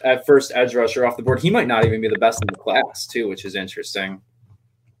Phillips at first edge rusher off the board. He might not even be the best in the class, too, which is interesting.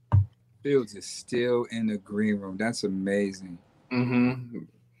 Fields is still in the green room. That's amazing. Mm-hmm.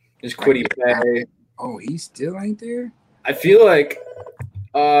 Just Quiddy Pay. Oh, he still ain't there? I feel like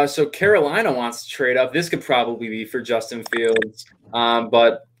so Carolina wants to trade up. This could probably be for Justin Fields,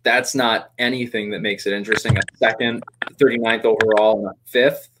 but that's not anything that makes it interesting. A second, 39th overall, and a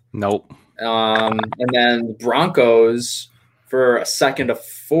fifth. Nope. And then the Broncos for a second, a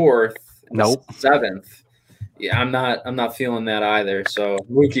fourth, nope, seventh. Yeah, I'm not feeling that either. So,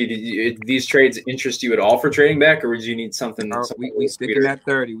 Muki, did these trades interest you at all for trading back, or would you need something? We stick in that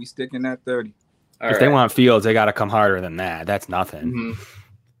 30. We stick in that 30. If they want Fields, they got to come harder than that. That's nothing. Mm-hmm.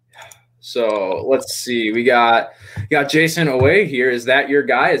 So let's see. We got Jason Owe here. Is that your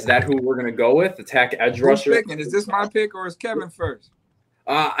guy? Is that who we're gonna go with? Attack edge rusher. Picking? Is this my pick or is Kevin first?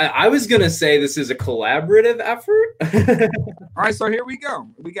 I was gonna say this is a collaborative effort. All right, so here we go.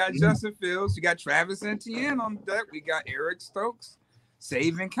 We got Justin Fields. We got Travis Etienne on deck. We got Eric Stokes,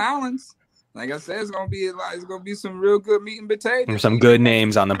 Zayvon Collins. Like I said, it's gonna be some real good meat and potatoes. There's some good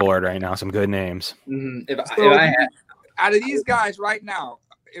names on the board right now. Some good names. Mm-hmm. Out of these guys right now,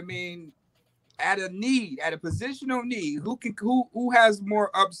 I mean, at a positional need, who has more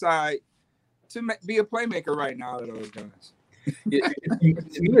upside to be a playmaker right now out of those guys?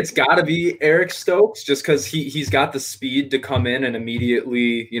 To me, it's got to be Eric Stokes, just because he's got the speed to come in and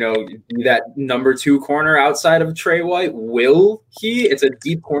immediately, be that number 2 corner outside of Trey White. Will he? It's a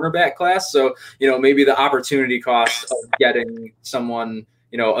deep cornerback class, so maybe the opportunity cost of getting someone,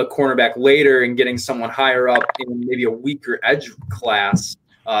 a cornerback later and getting someone higher up in maybe a weaker edge class.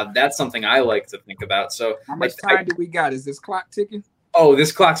 That's something I like to think about. So, how much time do we got? Is this clock ticking? Oh,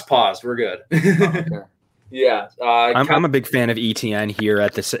 this clock's paused. We're good. Okay. Yeah, I'm a big fan of ETN here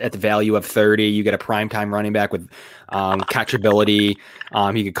at the value of 30. You get a primetime running back with catchability.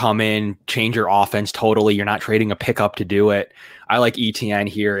 He could come in, change your offense totally. You're not trading a pickup to do it. I like ETN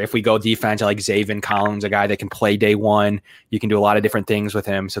here. If we go defense, I like Zayvon Collins, a guy that can play day one. You can do a lot of different things with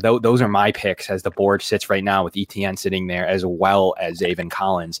him. So those are my picks as the board sits right now with ETN sitting there as well as Zayvon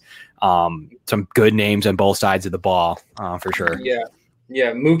Collins. Some good names on both sides of the ball for sure.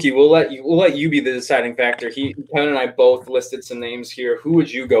 Yeah, Muki, we'll let you be the deciding factor. Kevin and I both listed some names here. Who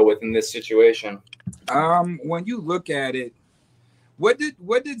would you go with in this situation? When you look at it, what did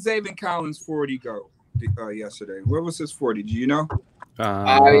Zayvon Collins 40 go yesterday? Where was his 40? Do you know?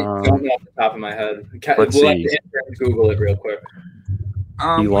 I don't know off the top of my head. Let's we'll see. have to Google it real quick.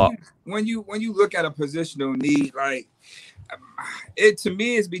 When you look at a positional need, like it to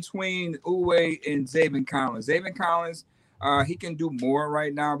me is between Uwe and Zayvon Collins. Zayvon Collins. He can do more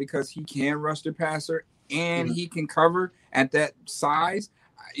right now because he can rush the passer and he can cover at that size,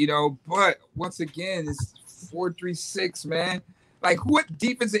 but once again, it's 4.36, man. Like, what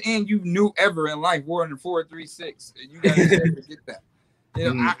defensive end you knew ever in life more than 4.36? You got to get that.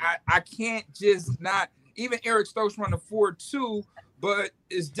 I can't just not – even Eric Stokes run a 4.2, but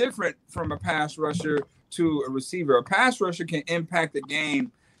it's different from a pass rusher to a receiver. A pass rusher can impact the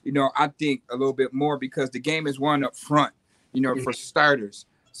game, I think a little bit more because the game is won up front. For starters.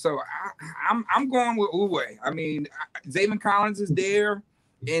 So I'm going with Uwe. I mean, Zayvon Collins is there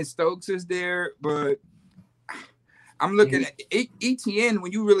and Stokes is there, but I'm looking at ETN.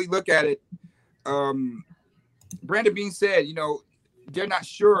 When you really look at it, Brandon Beane said, they're not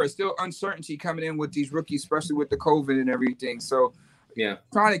sure. It's still uncertainty coming in with these rookies, especially with the COVID and everything. So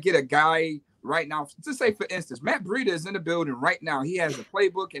trying to get a guy right now, to say, for instance, Matt Breida is in the building right now. He has a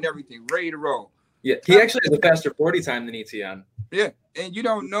playbook and everything ready to roll. Yeah, he actually has a faster 40 time than ETN. Yeah, and you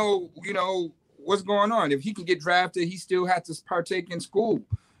don't know, what's going on. If he can get drafted, he still has to partake in school,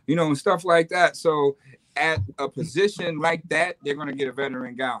 and stuff like that. So at a position like that, they're going to get a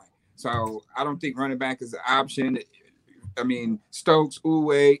veteran guy. So I don't think running back is an option. I mean, Stokes,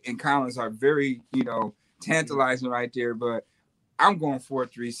 Uwe, and Collins are very, tantalizing right there, but I'm going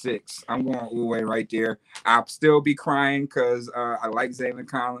 4-3-6. I'm going Uwe right there. I'll still be crying because I like Zayvon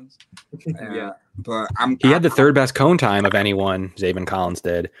Collins. Yeah. But he had the third best cone time of anyone. Zayvon Collins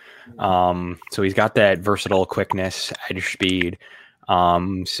did. So he's got that versatile quickness, edge speed.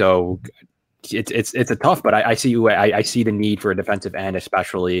 So it's a tough, but I see I see the need for a defensive end,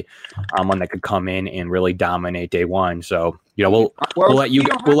 especially one that could come in and really dominate day one. So we'll let you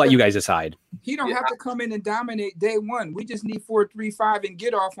guys decide. He don't have to come in and dominate day one. We just need 4-3-5 and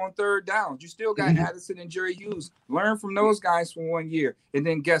get off on third downs. You still got Addison and Jerry Hughes. Learn from those guys for 1 year, and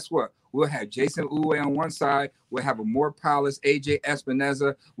then guess what? We'll have Jason Uwe on one side. We'll have a more polished AJ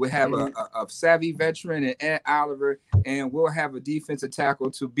Espinoza. We'll have a savvy veteran and Ed Oliver, and we'll have a defensive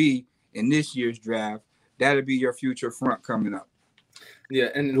tackle to be in this year's draft. That'll be your future front coming up. Yeah,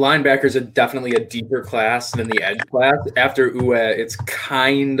 and linebackers are definitely a deeper class than the edge class. After Uwe, it's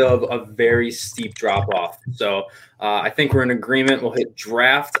kind of a very steep drop-off. So I think we're in agreement. We'll hit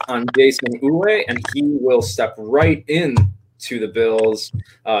draft on Jason Uwe, and he will step right in to the Bills'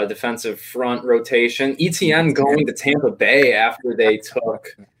 defensive front rotation. ETN going to Tampa Bay after they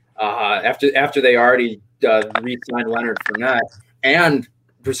took after they already re-signed Leonard Fournette, and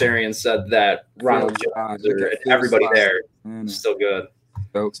Bruce Arians said that Ronald Jones or everybody there is still good.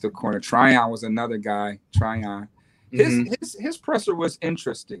 Stokes, the corner. Tryon was another guy. Tryon. His presser was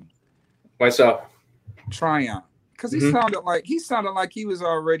interesting. Why so? Tryon, because he sounded like he was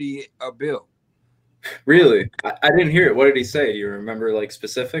already a Bill. Really? I didn't hear it. What did he say? You remember like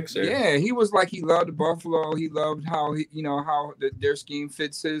specifics? Or? Yeah, he was like he loved Buffalo. He loved how how their scheme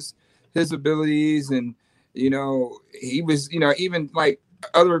fits his abilities, and he was even like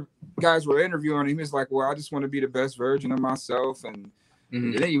other guys were interviewing him. He was like, well, I just want to be the best version of myself, and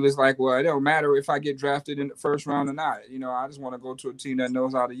then he was like, well, it don't matter if I get drafted in the first round or not. I just want to go to a team that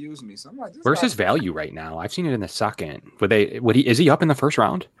knows how to use me. So I'm like, where's his value right now? I've seen it in the second. Is he up in the first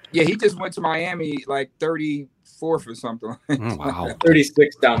round? Yeah, he just went to Miami like 34th or something. Oh, wow.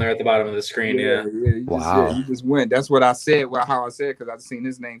 36 down there at the bottom of the screen. Yeah. He just went. That's what I said. Well, how I said, because I've seen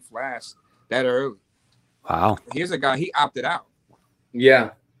his name flash that early. Wow. Here's a guy, he opted out.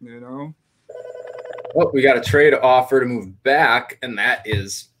 Yeah. Well, we got a trade offer to move back, and that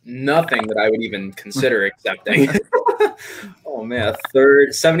is nothing that I would even consider accepting. Oh man,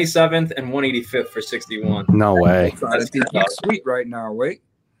 77th and 185th for 61. No way. I think he's sweet right now. Wait.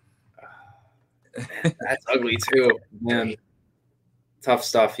 That's ugly too, man. Tough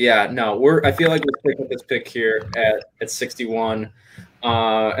stuff. Yeah, no, I feel like we're picking this pick here at 61.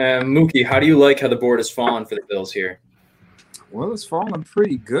 And Muki, how do you like how the board has fallen for the Bills here? Well, it's falling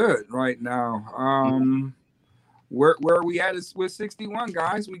pretty good right now. Where are we at is with 61,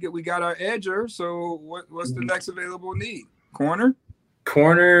 guys. We got our edger. So what's the next available need? Corner.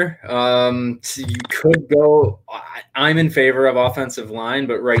 You could go. I'm in favor of offensive line,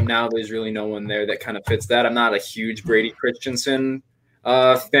 but right now there's really no one there that kind of fits that. I'm not a huge Brady Christensen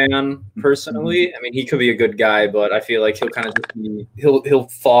fan personally. I mean, he could be a good guy, but I feel like he'll kind of just he'll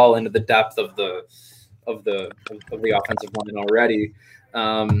fall into the depth of the offensive line already.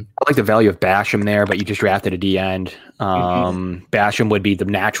 I like the value of Basham there, but you just drafted a D end. Basham would be the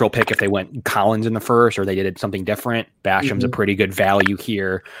natural pick if they went Collins in the first or they did something different. Basham's a pretty good value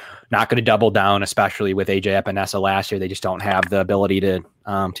here. Not going to double down, especially with AJ Epinesa last year. They just don't have the ability to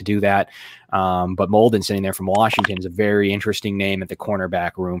do that. But Molden sitting there from Washington is a very interesting name at the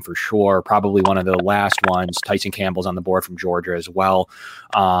cornerback room for sure. Probably one of the last ones. Tyson Campbell's on the board from Georgia as well.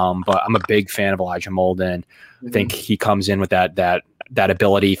 But I'm a big fan of Elijah Molden. I think he comes in with that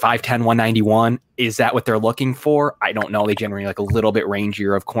ability. 5'10", 191. Is that what they're looking for? I don't know. They generally like a little bit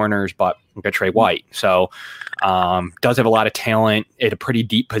rangier of corners, but look at Trey White. So does have a lot of talent at a pretty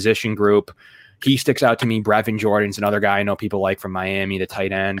deep position group. He sticks out to me. Brevin Jordan's another guy I know people like from Miami, the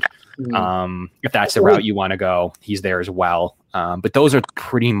tight end. If that's the route you want to go, he's there as well. But those are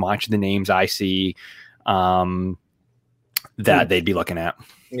pretty much the names I see that they'd be looking at.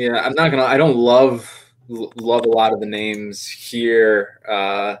 Yeah, I'm not gonna. I don't love a lot of the names here.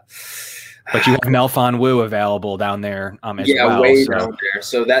 But you have Melfon Wu available down there as well. Yeah, way down there.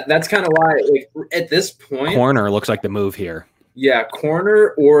 So that's kind of why, like, at this point, corner looks like the move here. Yeah,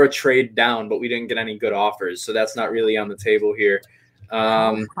 corner or a trade down, but we didn't get any good offers, so that's not really on the table here.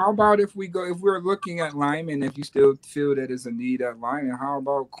 How about if we're looking at linemen, if you still feel that is a need at lineman, how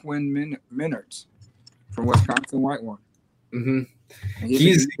about Quinn Minards from Wisconsin Whitewater? Mm-hmm.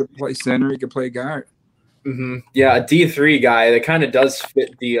 He could play center, he could play guard. Yeah, a D3 guy that kind of does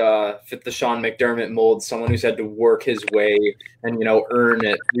fit the Sean McDermott mold. Someone who's had to work his way and earn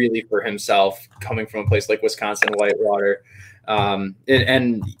it really for himself, coming from a place like Wisconsin Whitewater, and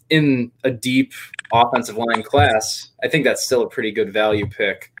in a deep offensive line class. I think that's still a pretty good value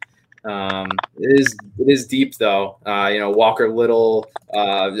pick. It is deep though. Walker Little,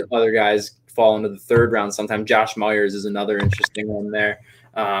 other guys fall into the third round. Sometimes Josh Myers is another interesting one there.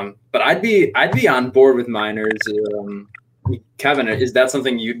 But I'd be on board with Miners. Kevin, is that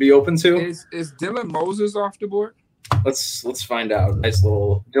something you'd be open to? Is Dylan Moses off the board? Let's find out. Nice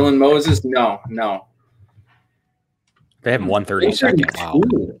little Dylan Moses. No. They have him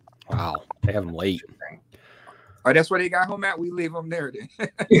 132nd. Wow. They have him late. Oh, that's where they got him at. We leave him there then.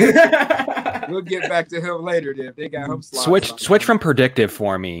 We'll get back to him later then. If they got him switch from predictive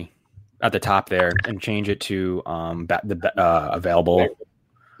for me at the top there and change it to available.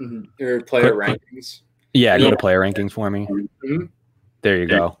 Or player rankings. Yeah, go to player rankings for me. There you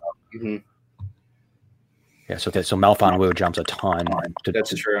go. Yeah, so Melvin Wu jumps a ton.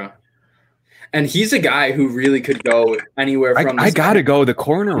 That's true. And he's a guy who really could go anywhere from I got to go the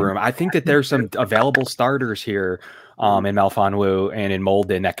corner room. I think that there's some available starters here in Melvin Wu and in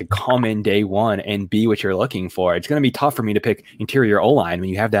Molden that could come in day one and be what you're looking for. It's going to be tough for me to pick interior O-line when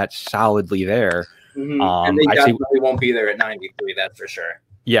you have that solidly there. And they definitely won't be there at 93, that's for sure.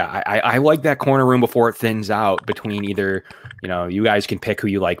 Yeah, I like that corner room before it thins out between either, you guys can pick who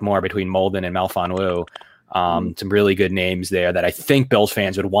you like more between Molden and Melvin Wu. Some really good names there that I think Bills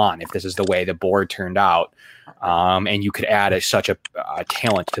fans would want if this is the way the board turned out. And you could add such a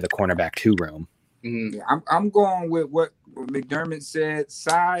talent to the cornerback 2 room. Yeah, I'm going with what McDermott said: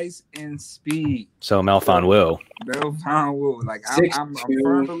 size and speed. So Melvin Wu. Like I'm a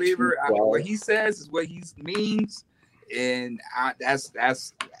firm believer. What he says is what he means, and that's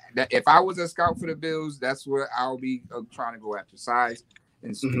if I was a scout for the Bills, that's what I'll be trying to go after: size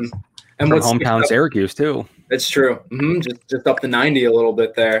and speed. And from hometown Syracuse too. That's true. Just up the 90 a little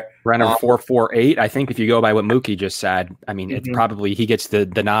bit there. Ran a 4.48. I think if you go by what Muki just said, I mean, it's probably he gets the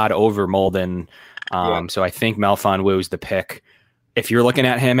nod over Molden. So I think Melvin Wu is the pick. If you're looking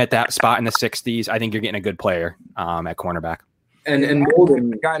at him at that spot in the 60s, I think you're getting a good player at cornerback. And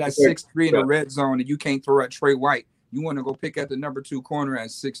Molden, the guy that's 6'3" in the red zone, and you can't throw at Trey White. You want to go pick at the number 2 corner at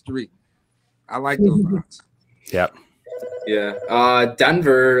 6'3". I like those odds. Yep. Yeah.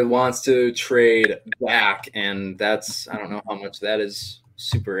 Denver wants to trade back, and that's, I don't know how much that is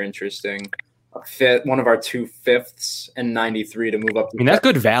super interesting. One of our 2 5ths and 93 to move up. I mean, that's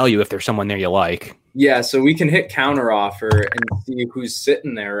good value if there's someone there you like. Yeah, so we can hit counter offer and see who's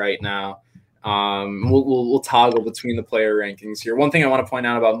sitting there right now. We'll toggle between the player rankings here. One thing I want to point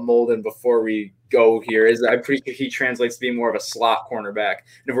out about Molden before we go here is I'm pretty sure he translates to being more of a slot cornerback.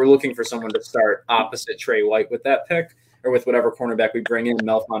 And if we're looking for someone to start opposite Trey White with that pick, or with whatever cornerback we bring in,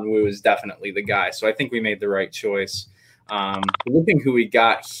 Melvin Wu is definitely the guy. So I think we made the right choice. Looking who we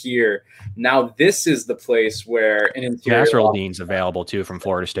got here. Now, this is the place where an interior Nasruddin's available too from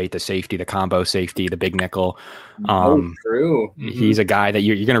Florida State, the safety, the combo safety, the big nickel. True. He's a guy that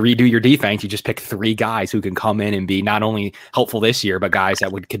you're going to redo your defense. You just pick 3 guys who can come in and be not only helpful this year, but guys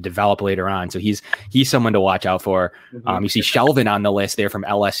that could develop later on. So he's someone to watch out for. You see Shelvin on the list there from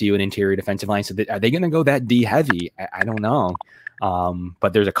LSU, an interior defensive line. So are they going to go that D heavy? I don't know.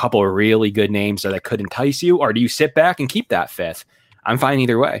 But there's a couple of really good names that could entice you, or do you sit back and keep that 5th? I'm fine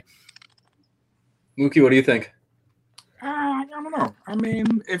either way. Muki, what do you think? I don't know. I mean,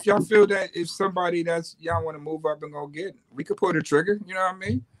 if y'all feel that if somebody that's y'all want to move up and go get, we could pull the trigger. You know what I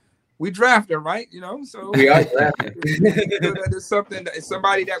mean? We drafted, right? So we are drafting. There's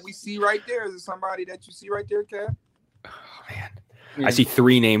somebody that we see right there. Is it somebody that you see right there, Kev? Oh man. I see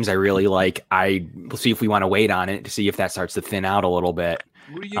 3 names I really like. We'll see if we want to wait on it to see if that starts to thin out a little bit.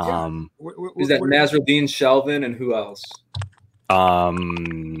 What do you got? Is that Nasruddin, Shelvin, and who else?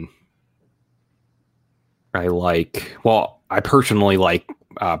 I personally like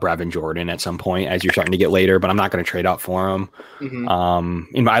Brevin Jordan at some point as you're starting to get later, but I'm not going to trade up for him.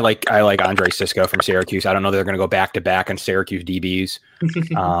 And I like Andre Sisco from Syracuse. I don't know if they're going to go back to back on Syracuse DBs,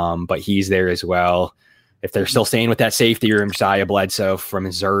 but he's there as well. If they're still staying with that safety room, Josiah Bledsoe from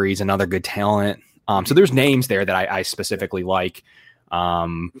Missouri is another good talent. So there's names there that I specifically like.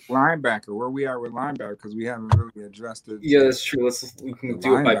 Linebacker, where we are with linebacker, because we haven't really addressed it. Yeah, that's true. We can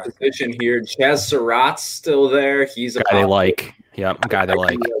do it by position here. Chaz Surratt's still there. He's a guy they like. Yeah, a guy they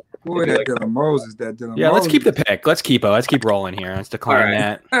like. Boy, that Dylan Moses. Let's keep the pick. Let's keep rolling here. Let's decline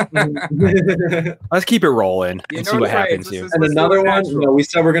that. Let's keep it rolling and see what happens here. And another one. No, we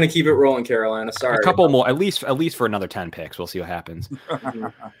said we're going to keep it rolling, Carolina. Sorry. A couple more, at least for another 10 picks. We'll see what happens.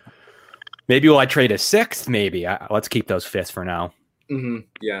 Maybe will I trade a sixth? Maybe. Let's keep those fifths for now.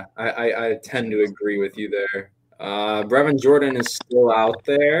 Yeah, I tend to agree with you there. Brevin Jordan is still out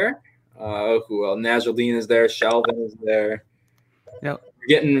there. Who else? Nasruddin is there. Shelvin is there. Yep.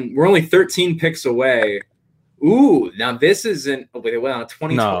 We're only 13 picks away. Ooh, now this isn't. Oh wait, it went on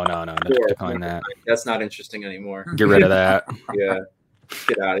 20. No. Decline that. That's not interesting anymore. Get rid of that. Yeah,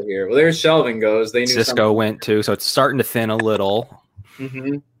 get out of here. Well, there's Shelvin goes. They knew Cisco went too, so it's starting to thin a little.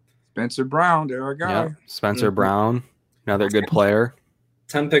 Spencer Brown, there we go. Yep. Spencer Brown, another good player.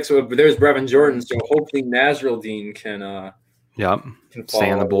 10 picks away, but there's Brevin Jordan, so hopefully Nasruddin can. Can stay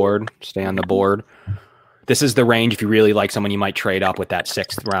on the board. This is the range. If you really like someone, you might trade up with that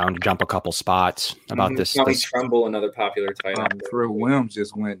sixth round, jump a couple spots. About this Trumbull, another popular tight end. Terrell Williams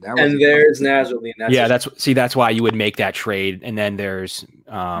just went. There's Nasruddin. That's why you would make that trade. And then there's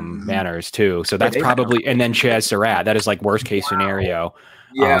Manners too. So that's probably, and then Chaz Surratt. That is like worst case scenario.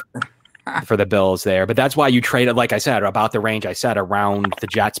 Yeah. For the Bills there, but that's why you traded, like I said, about the range I said, around the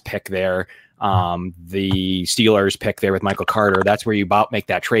Jets pick there, the Steelers pick there with Michael Carter. That's where you about make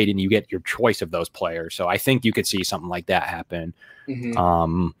that trade and you get your choice of those players. So I think you could see something like that happen.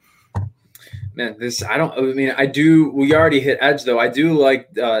 Man, we already hit edge though. I do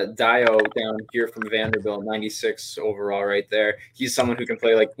like Dio down here from Vanderbilt, 96 overall right there. He's someone who can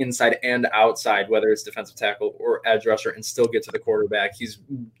play like inside and outside, whether it's defensive tackle or edge rusher, and still get to the quarterback. He's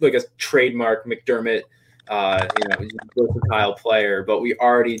like a trademark McDermott, versatile player, but we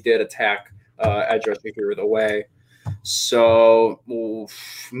already did attack edge rusher here with away. So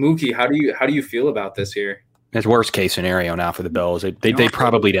Muki, how do you feel about this here? It's worst case scenario now for the Bills. They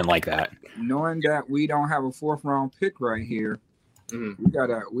probably didn't like that. Knowing that we don't have a fourth round pick right here,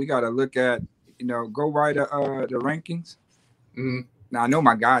 we gotta look at go by the rankings. Now I know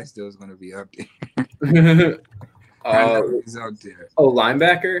my guy still is gonna be up there. He's up there. Oh,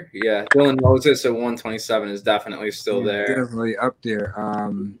 linebacker, yeah. Dylan Moses at 127 is definitely still there. Definitely up there.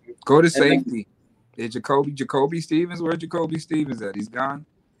 Go to safety. Is Jacoby Stevens? Where's Jacoby Stevens at? He's gone.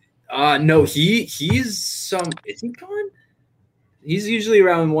 No, he's is he gone? He's usually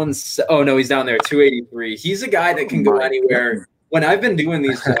around oh no, he's down there 283. He's a guy that can go anywhere. When I've been doing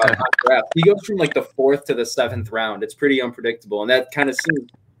these drafts, he goes from like the 4th to the 7th round. It's pretty unpredictable, and that kind of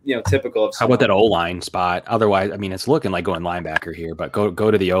seems typical of. How about that O-line spot? Otherwise, I mean, it's looking like going linebacker here, but go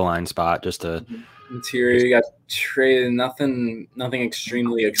to the O-line spot just to. Interior, you got traded. Nothing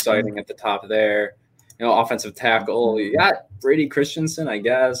extremely exciting at the top there. Offensive tackle. You got Brady Christensen, I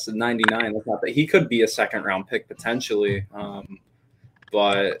guess, at 99. That's not that he could be a 2nd round pick potentially.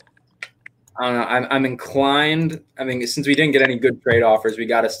 But I don't know. I'm inclined. I mean, since we didn't get any good trade offers, we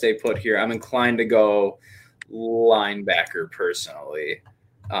got to stay put here. I'm inclined to go linebacker personally.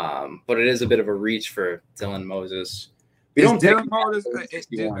 But it is a bit of a reach for Dylan Moses. Do you consider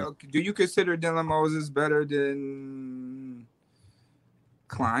Dylan Moses better than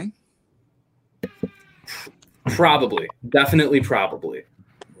Klein? Probably. Definitely probably.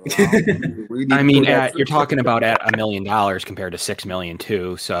 I mean, you're talking about at $1 million compared to $6 million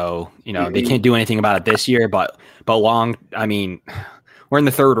too. So, they can't do anything about it this year, but long, I mean, we're in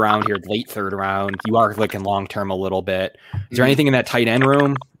the 3rd round here, late 3rd round. You are looking long-term a little bit. Is there anything in that tight end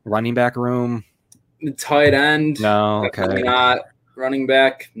room, running back room? Tight end? No. Okay. Not running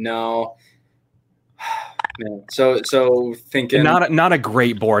back. No. Man. So thinking not a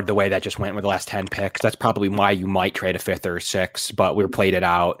great board the way that just went with the last 10 picks. That's probably why you might trade a 5th or 6th, but we played it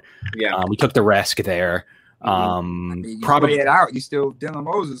out. Yeah, we took the risk there. You probably play it out. You still Dylan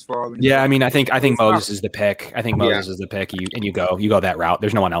Moses falling. Yeah, I mean, I think Moses is the pick. I think Moses is the pick. You go that route.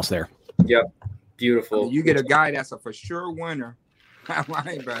 There's no one else there. Yep, beautiful. You get a guy that's a for sure winner,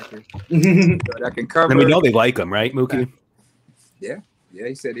 linebacker that can cover. And we know they like him, right, Muki? Yeah. Yeah,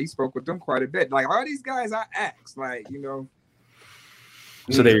 he said he spoke with them quite a bit. Like all these guys, I asked, So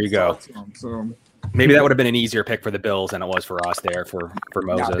there you go. So maybe that would have been an easier pick for the Bills than it was for us there for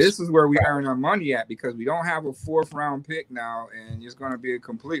Moses. Now, this is where we earn our money at because we don't have a 4th round pick now, and it's going to be a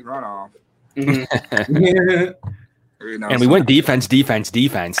complete runoff. And we went defense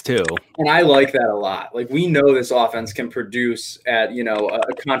too. And I like that a lot. Like we know this offense can produce at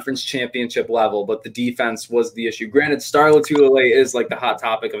a conference championship level, but the defense was the issue. Granted, Star Lotulelei is like the hot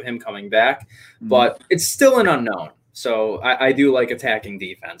topic of him coming back, but it's still an unknown. So I do like attacking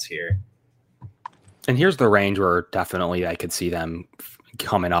defense here. And here's the range where definitely I could see them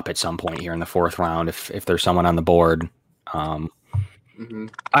coming up at some point here in the 4th round if there's someone on the board. I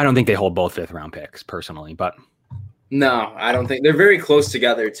don't think they hold both 5th round picks personally, but. No, I don't think they're very close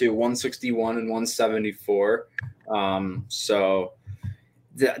together too. 161 and 174. So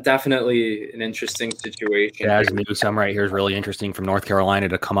definitely an interesting situation. Jazz Newsome right here is really interesting from North Carolina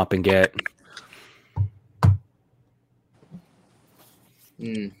to come up and get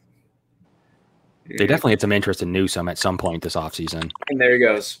Mm. They definitely had some interest in Newsome at some point this offseason. And there he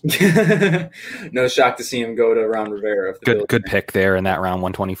goes. No shock to see him go to Ron Rivera. Good pick there in that round,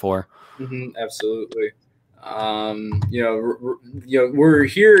 124. Absolutely. We're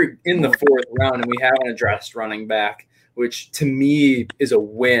here in the 4th round, and we haven't addressed running back, which to me is a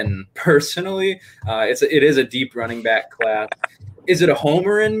win personally. It is a deep running back class. Is it a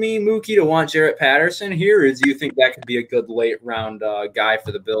homer in me, Muki, to want Jarrett Patterson here, or do you think that could be a good late round guy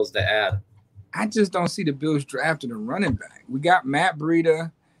for the Bills to add? I just don't see the Bills drafting a running back. We got Matt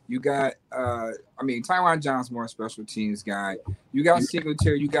Breida. You got, Tywan John's more a special teams guy. You got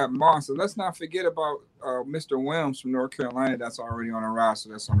Singletary. You got Moss. So let's not forget about Mr. Williams from North Carolina that's already on a roster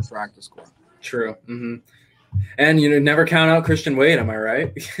that's on the practice squad. True. Mm-hmm. And, never count out Christian Wade, am I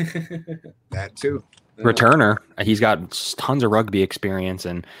right? That too. Returner. He's got tons of rugby experience,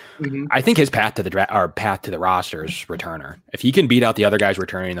 and I think his path to the roster is returner. If he can beat out the other guys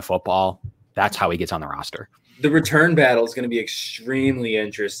returning the football, that's how he gets on the roster. The return battle is going to be extremely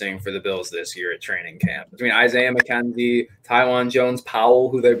interesting for the Bills this year at training camp. Between Isaiah McKenzie, Tywan Jones-Powell,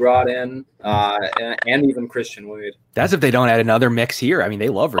 who they brought in, and even Christian Wade. That's if they don't add another mix here. I mean, they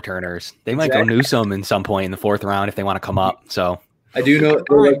love returners. They might go Newsome in some point in the 4th round if they want to come up. So I do know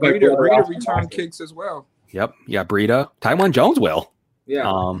Breida return kicks as well. Yep. Yeah, Breida. Tywan Jones will.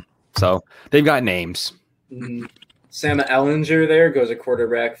 Yeah. So they've got names. Mm-hmm. Sam Ellinger there goes a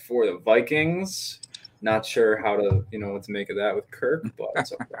quarterback for the Vikings. Not sure how to, what to make of that with Kirk, but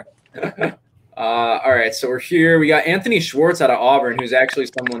it's okay. All right, so we're here. We got Anthony Schwartz out of Auburn, who's actually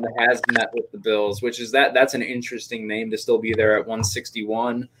someone that has met with the Bills, which is that's an interesting name to still be there at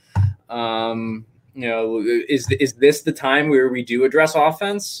 161. Is this the time where we do address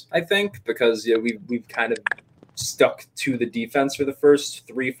offense? I think because we've kind of stuck to the defense for the first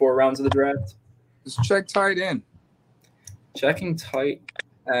 3-4 rounds of the draft. Just check tight end. Checking tight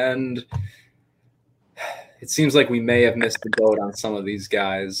end. It seems like we may have missed the boat on some of these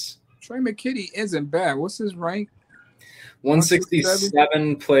guys. Trey McKitty isn't bad. What's his rank?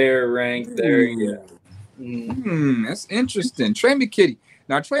 167 player rank there. Yeah. That's interesting. Trey McKitty.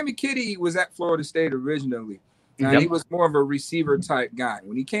 Now, Trey McKitty was at Florida State originally. Now, he was more of a receiver type guy.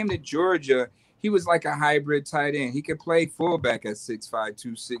 When he came to Georgia, he was like a hybrid tight end. He could play fullback at 6'5",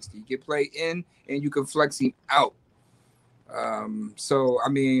 260. He could play in, and you could flex him out.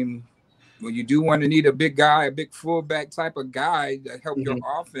 When you do want to need a big guy, a big fullback type of guy to help your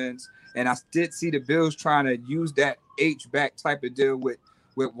offense, and I did see the Bills trying to use that H-back type of deal with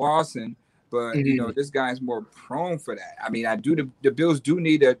Lawson, but this guy's more prone for that. I mean, the Bills do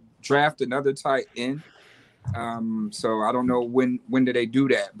need to draft another tight end. So I don't know when do they do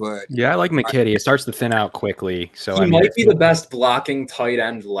that, but yeah, I like McKitty. It starts to thin out quickly. So he might be the best blocking tight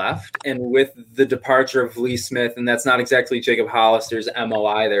end left. And with the departure of Lee Smith, and that's not exactly Jacob Hollister's MO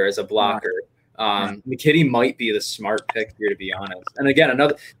either as a blocker. McKitty might be the smart pick here, to be honest. And again,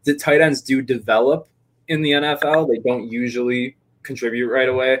 the tight ends do develop in the NFL. They don't usually contribute right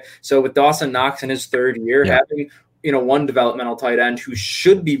away. So with Dawson Knox in his 3rd year, having one developmental tight end who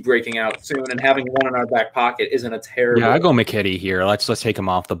should be breaking out soon and having one in our back pocket isn't a terrible. Yeah, I go McKitty here. Let's take him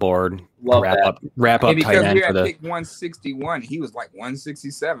off the board. Love wrap up tight end for the pick 161. He was like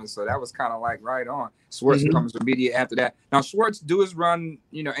 167, so that was kind of like right on. Schwartz comes immediate after that. Now Schwartz do his run,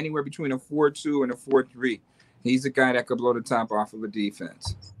 anywhere between a 4.2 and a 4.3. He's a guy that could blow the top off of a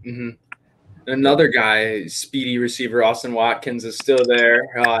defense. Another guy, speedy receiver Austin Watkins, is still there,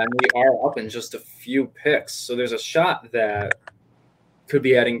 and we are up in just a few picks. So there's a shot that could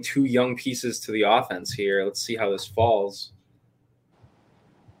be adding 2 young pieces to the offense here. Let's see how this falls.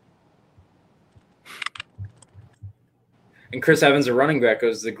 And Chris Evans, a running back,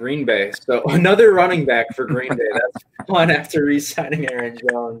 goes to Green Bay. So another running back for Green Bay. That's fun after re-signing Aaron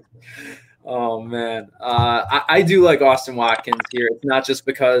Jones. Oh, man. I do like Austin Watkins here. It's not just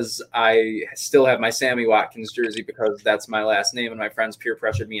because I still have my Sammy Watkins jersey because that's my last name and my friends peer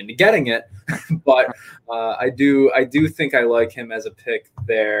pressured me into getting it. But I do think I like him as a pick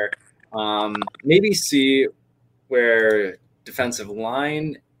there. Maybe see where defensive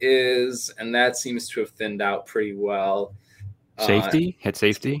line is, and that seems to have thinned out pretty well. Safety? Hit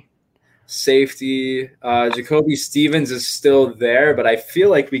safety? Safety. Jacoby Stevens is still there, but I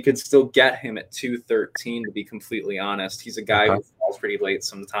feel like we could still get him at 213, to be completely honest. He's a guy who falls pretty late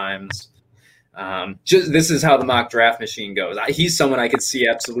sometimes. This is how the mock draft machine goes. He's someone I could see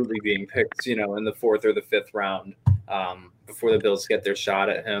absolutely being picked, in the 4th or the 5th round before the Bills get their shot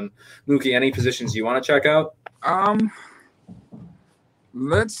at him. Muki, any positions you want to check out?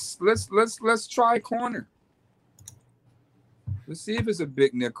 Let's try corner. Let's see if it's a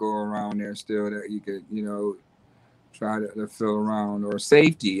big nickel around there still that you could, try to fill around, or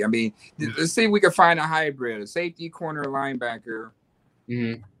safety. I mean, let's see if we can find a hybrid, a safety, corner, linebacker.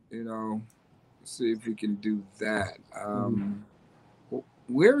 Mm-hmm. You know, see if we can do that.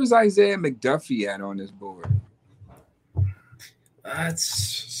 Where is Isaiah McDuffie at on this board? Let's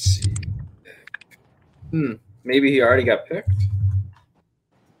see. Maybe he already got picked.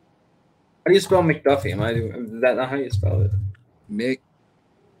 How do you spell McDuffie? Is that not how you spell it? Mick,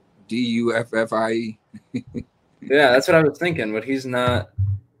 Duffie. Yeah, that's what I was thinking, but he's not.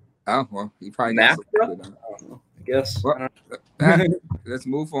 Oh, well, he probably Mac, got I don't know, I guess. Well, let's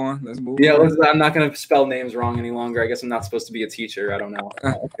move on. Yeah, I'm not going to spell names wrong any longer. I guess I'm not supposed to be a teacher. I don't know.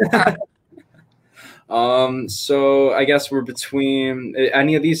 So I guess we're between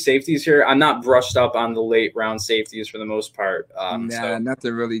any of these safeties here. I'm not brushed up on the late round safeties for the most part.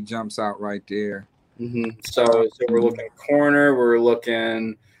 Nothing really jumps out right there. Mm-hmm. So we're looking corner. We're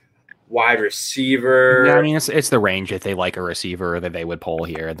looking wide receiver. Yeah, I mean it's the range that they like a receiver that they would pull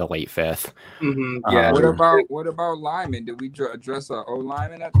here at the late fifth. Mm-hmm. Yeah. What about lineman? Did we address a O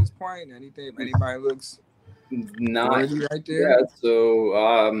lineman at this point? Anybody looks not right there? Yeah.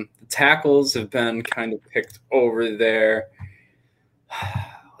 So the tackles have been kind of picked over there.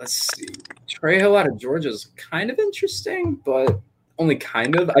 Let's see. Trey Hill out of Georgia is kind of interesting, but only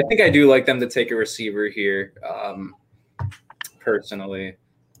kind of. I think I do like them to take a receiver here, personally.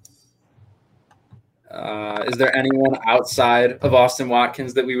 Is there anyone outside of Austin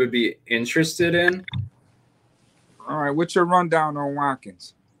Watkins that we would be interested in? All right, what's your rundown on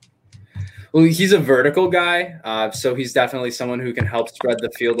Watkins? Well, he's a vertical guy, so he's definitely someone who can help spread the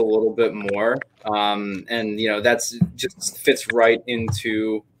field a little bit more. And, that's just fits right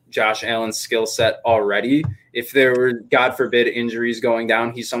into Josh Allen's skill set already. If there were, God forbid, injuries going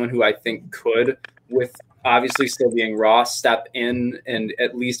down, he's someone who I think could, with obviously still being raw, step in and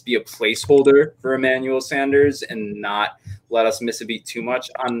at least be a placeholder for Emmanuel Sanders and not let us miss a beat too much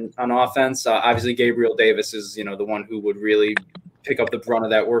on offense. Obviously, Gabriel Davis is, the one who would really pick up the brunt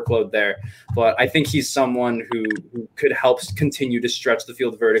of that workload there. But I think he's someone who could help continue to stretch the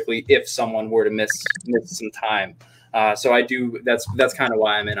field vertically if someone were to miss some time. So I do. That's kind of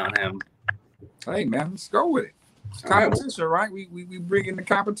why I'm in on him. Hey man, let's go with it. It's competition, right? We bring in the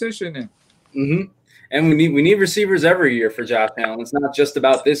competition in. Mm-hmm. And we need receivers every year for Josh Allen. It's not just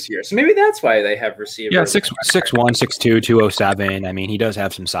about this year. So maybe that's why they have receivers. Yeah, 6'1", 6'2", 207. I mean, he does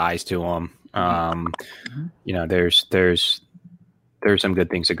have some size to him. There's some good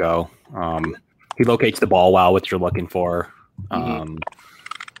things to go. He locates the ball well, which you're looking for. I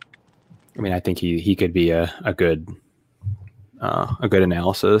mean, I think he could be a good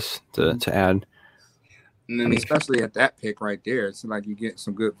analysis to add. And then especially at that pick right there, it's like you get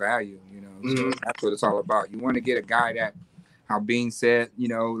some good value, So that's what it's all about. You want to get a guy that, how Bean said,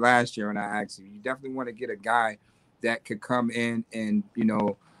 last year when I asked you definitely want to get a guy that could come in and,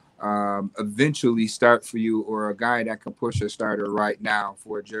 eventually start for you, or a guy that can push a starter right now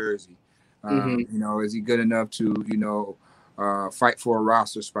for a jersey. Is he good enough to, fight for a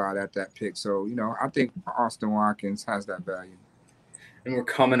roster spot at that pick? So, I think Austin Watkins has that value. And we're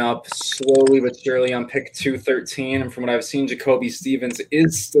coming up slowly but surely on pick 213. And from what I've seen, Jacoby Stevens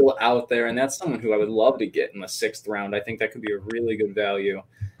is still out there. And that's someone who I would love to get in the 6th round. I think that could be a really good value.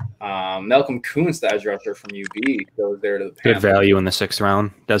 Malcolm Kuntz, the edge rusher from UB, goes there to the Panthers. Good value in the 6th round.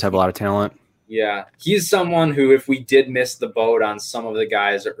 Does have a lot of talent. Yeah. He's someone who, if we did miss the boat on some of the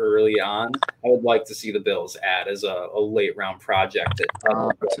guys early on, I would like to see the Bills add as a late round project.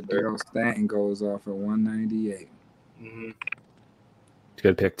 Daryl Stanton goes off at 198. Mm-hmm.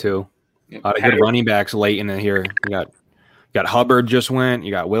 Good pick too. A lot of good running backs late in here. You got Hubbard just went.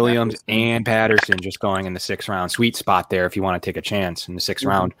 You got Williams and Patterson just going in the 6th round. Sweet spot there if you want to take a chance in the 6th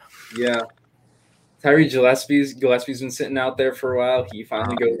round. Yeah. Tyree Gillespie's been sitting out there for a while. He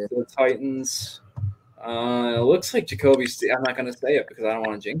finally goes to the Titans. It looks like Jacoby. I'm not going to say it because I don't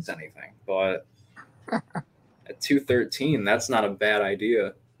want to jinx anything. But at 213, that's not a bad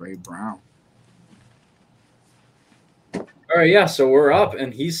idea. Ray Brown. All right, yeah, so we're up,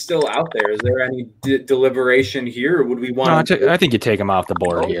 and he's still out there. Is there any deliberation here, or would we want I think you take him off the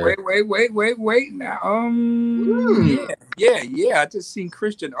board here. Wait. Now, yeah. I just seen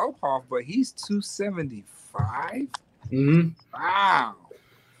Christian Ophoff, but he's 275. Mm-hmm. Wow.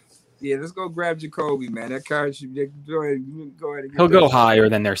 Yeah, let's go grab Jacoby, man. That card should go ahead. He'll go higher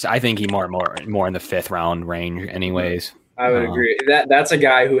than their. I think he more in the 5th round range, anyways. I would agree. That's a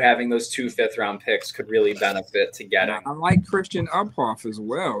guy who having those 2 5th-round picks could really benefit to get him. I like Christian Uphoff as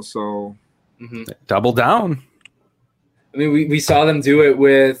well. So double down. I mean, we saw them do it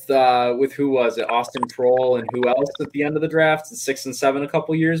with who was it? Austin Prohl and who else at the end of the draft, 6 and 7 a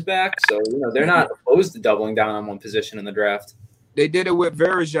couple years back. So they're not opposed to doubling down on one position in the draft. They did it with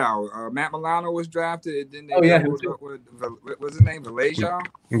Verajao. Matt Milano was drafted. Then they doubled up with what's his name? Vallejo?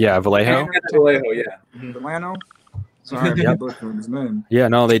 Yeah, Vallejo. Vallejo, yeah. Milano? Sorry, I'm butchering his name. Yeah,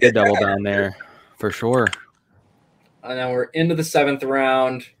 no, they did double down there for sure. And now we're into the 7th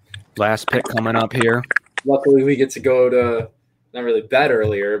round. Last pick coming up here. Luckily, we get to go to not really bet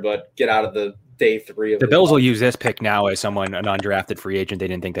earlier, but get out of the day 3 of the Bills will use this pick now as an undrafted free agent they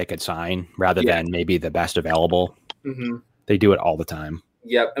didn't think they could sign, rather than maybe the best available. Mm-hmm. They do it all the time.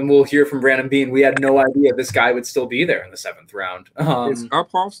 Yep, and we'll hear from Brandon Bean. We had no idea this guy would still be there in the 7th round. Is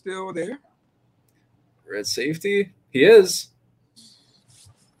Uphoff still there? Red safety? He is.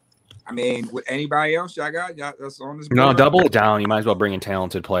 I mean, with anybody else y'all got that's on this board? No, double it down. You might as well bring in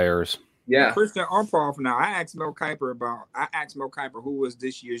talented players. Yeah. Christian Uphoff. Now, I asked Mel Kiper who was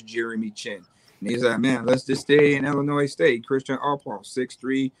this year's Jeremy Chin. And he's like, man, let's just stay in Illinois State. Christian Uphoff,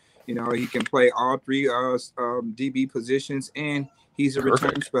 6'3". He can play all 3 DB positions, and he's a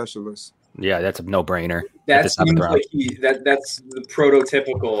return specialist. Yeah, that's a no-brainer. That seems like that's the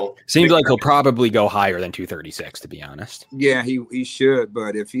prototypical. Seems like he'll probably go higher than 236, to be honest. Yeah, he should,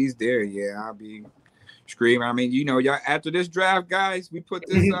 but if he's there, I'll be screaming. I mean, y'all after this draft, guys, we put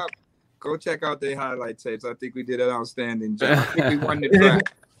this up. Go check out their highlight tapes. I think we did an outstanding job. I think we won the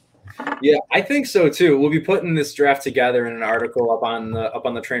draft. Yeah, I think so too. We'll be putting this draft together in an article up on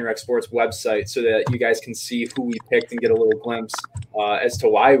the Trainwreck Sports website so that you guys can see who we picked and get a little glimpse as to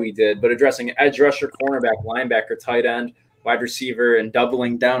why we did. But addressing edge rusher, cornerback, linebacker, tight end, wide receiver, and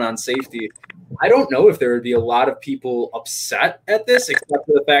doubling down on safety, I don't know if there would be a lot of people upset at this, except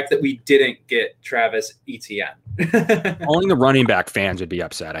for the fact that we didn't get Travis Etienne. Only the running back fans would be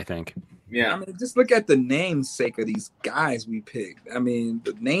upset, I think. Yeah, I mean, just look at the namesake of these guys we picked. I mean,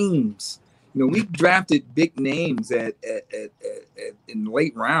 the names. We drafted big names at in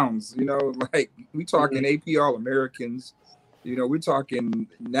late rounds. Like we talking AP All-Americans. We're talking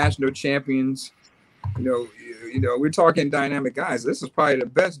national champions. We're talking dynamic guys. This is probably the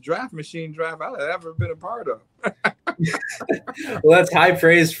best draft I've ever been a part of. Well, that's high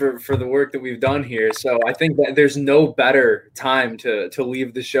praise for the work that we've done here. So I think that there's no better time to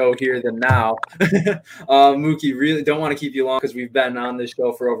leave the show here than now. Muki, really don't want to keep you long because we've been on this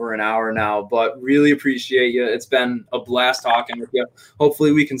show for over an hour now, but really appreciate you. It's been a blast talking with you.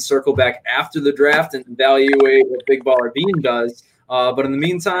 Hopefully we can circle back after the draft and evaluate what Big Baller Bean does. But in the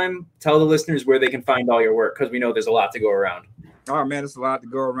meantime, tell the listeners where they can find all your work because we know there's a lot to go around. Oh, man, it's a lot to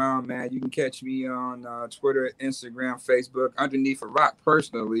go around, man. You can catch me on Twitter, Instagram, Facebook, underneath a rock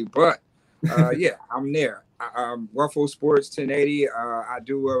personally. But, I'm there. Ruffle Sports 1080. I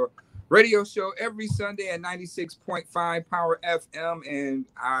do a radio show every Sunday at 96.5 Power FM. And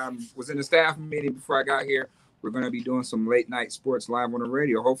I was in the staff meeting before I got here. We're going to be doing some late night sports live on the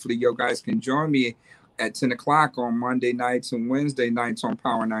radio. Hopefully, you guys can join me at 10 o'clock on Monday nights and Wednesday nights on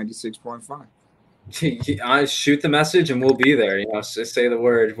Power 96.5. I shoot the message and we'll be there. Say the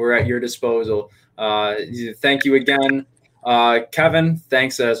word. We're at your disposal. Thank you again, Kevin.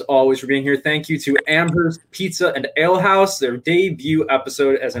 Thanks as always for being here. Thank you to Amherst Pizza and Ale House, their debut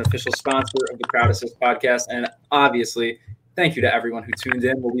episode as an official sponsor of the Crowd Assist podcast, and obviously, thank you to everyone who tuned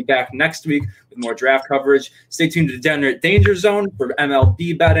in. We'll be back next week with more draft coverage. Stay tuned to Degenerate Danger Zone for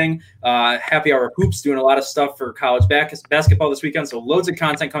MLB betting. Happy Hour Hoops doing a lot of stuff for college basketball this weekend. So loads of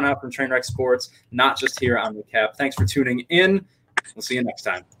content coming out from Trainwreck Sports, not just here on the Cap. Thanks for tuning in. We'll see you next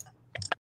time.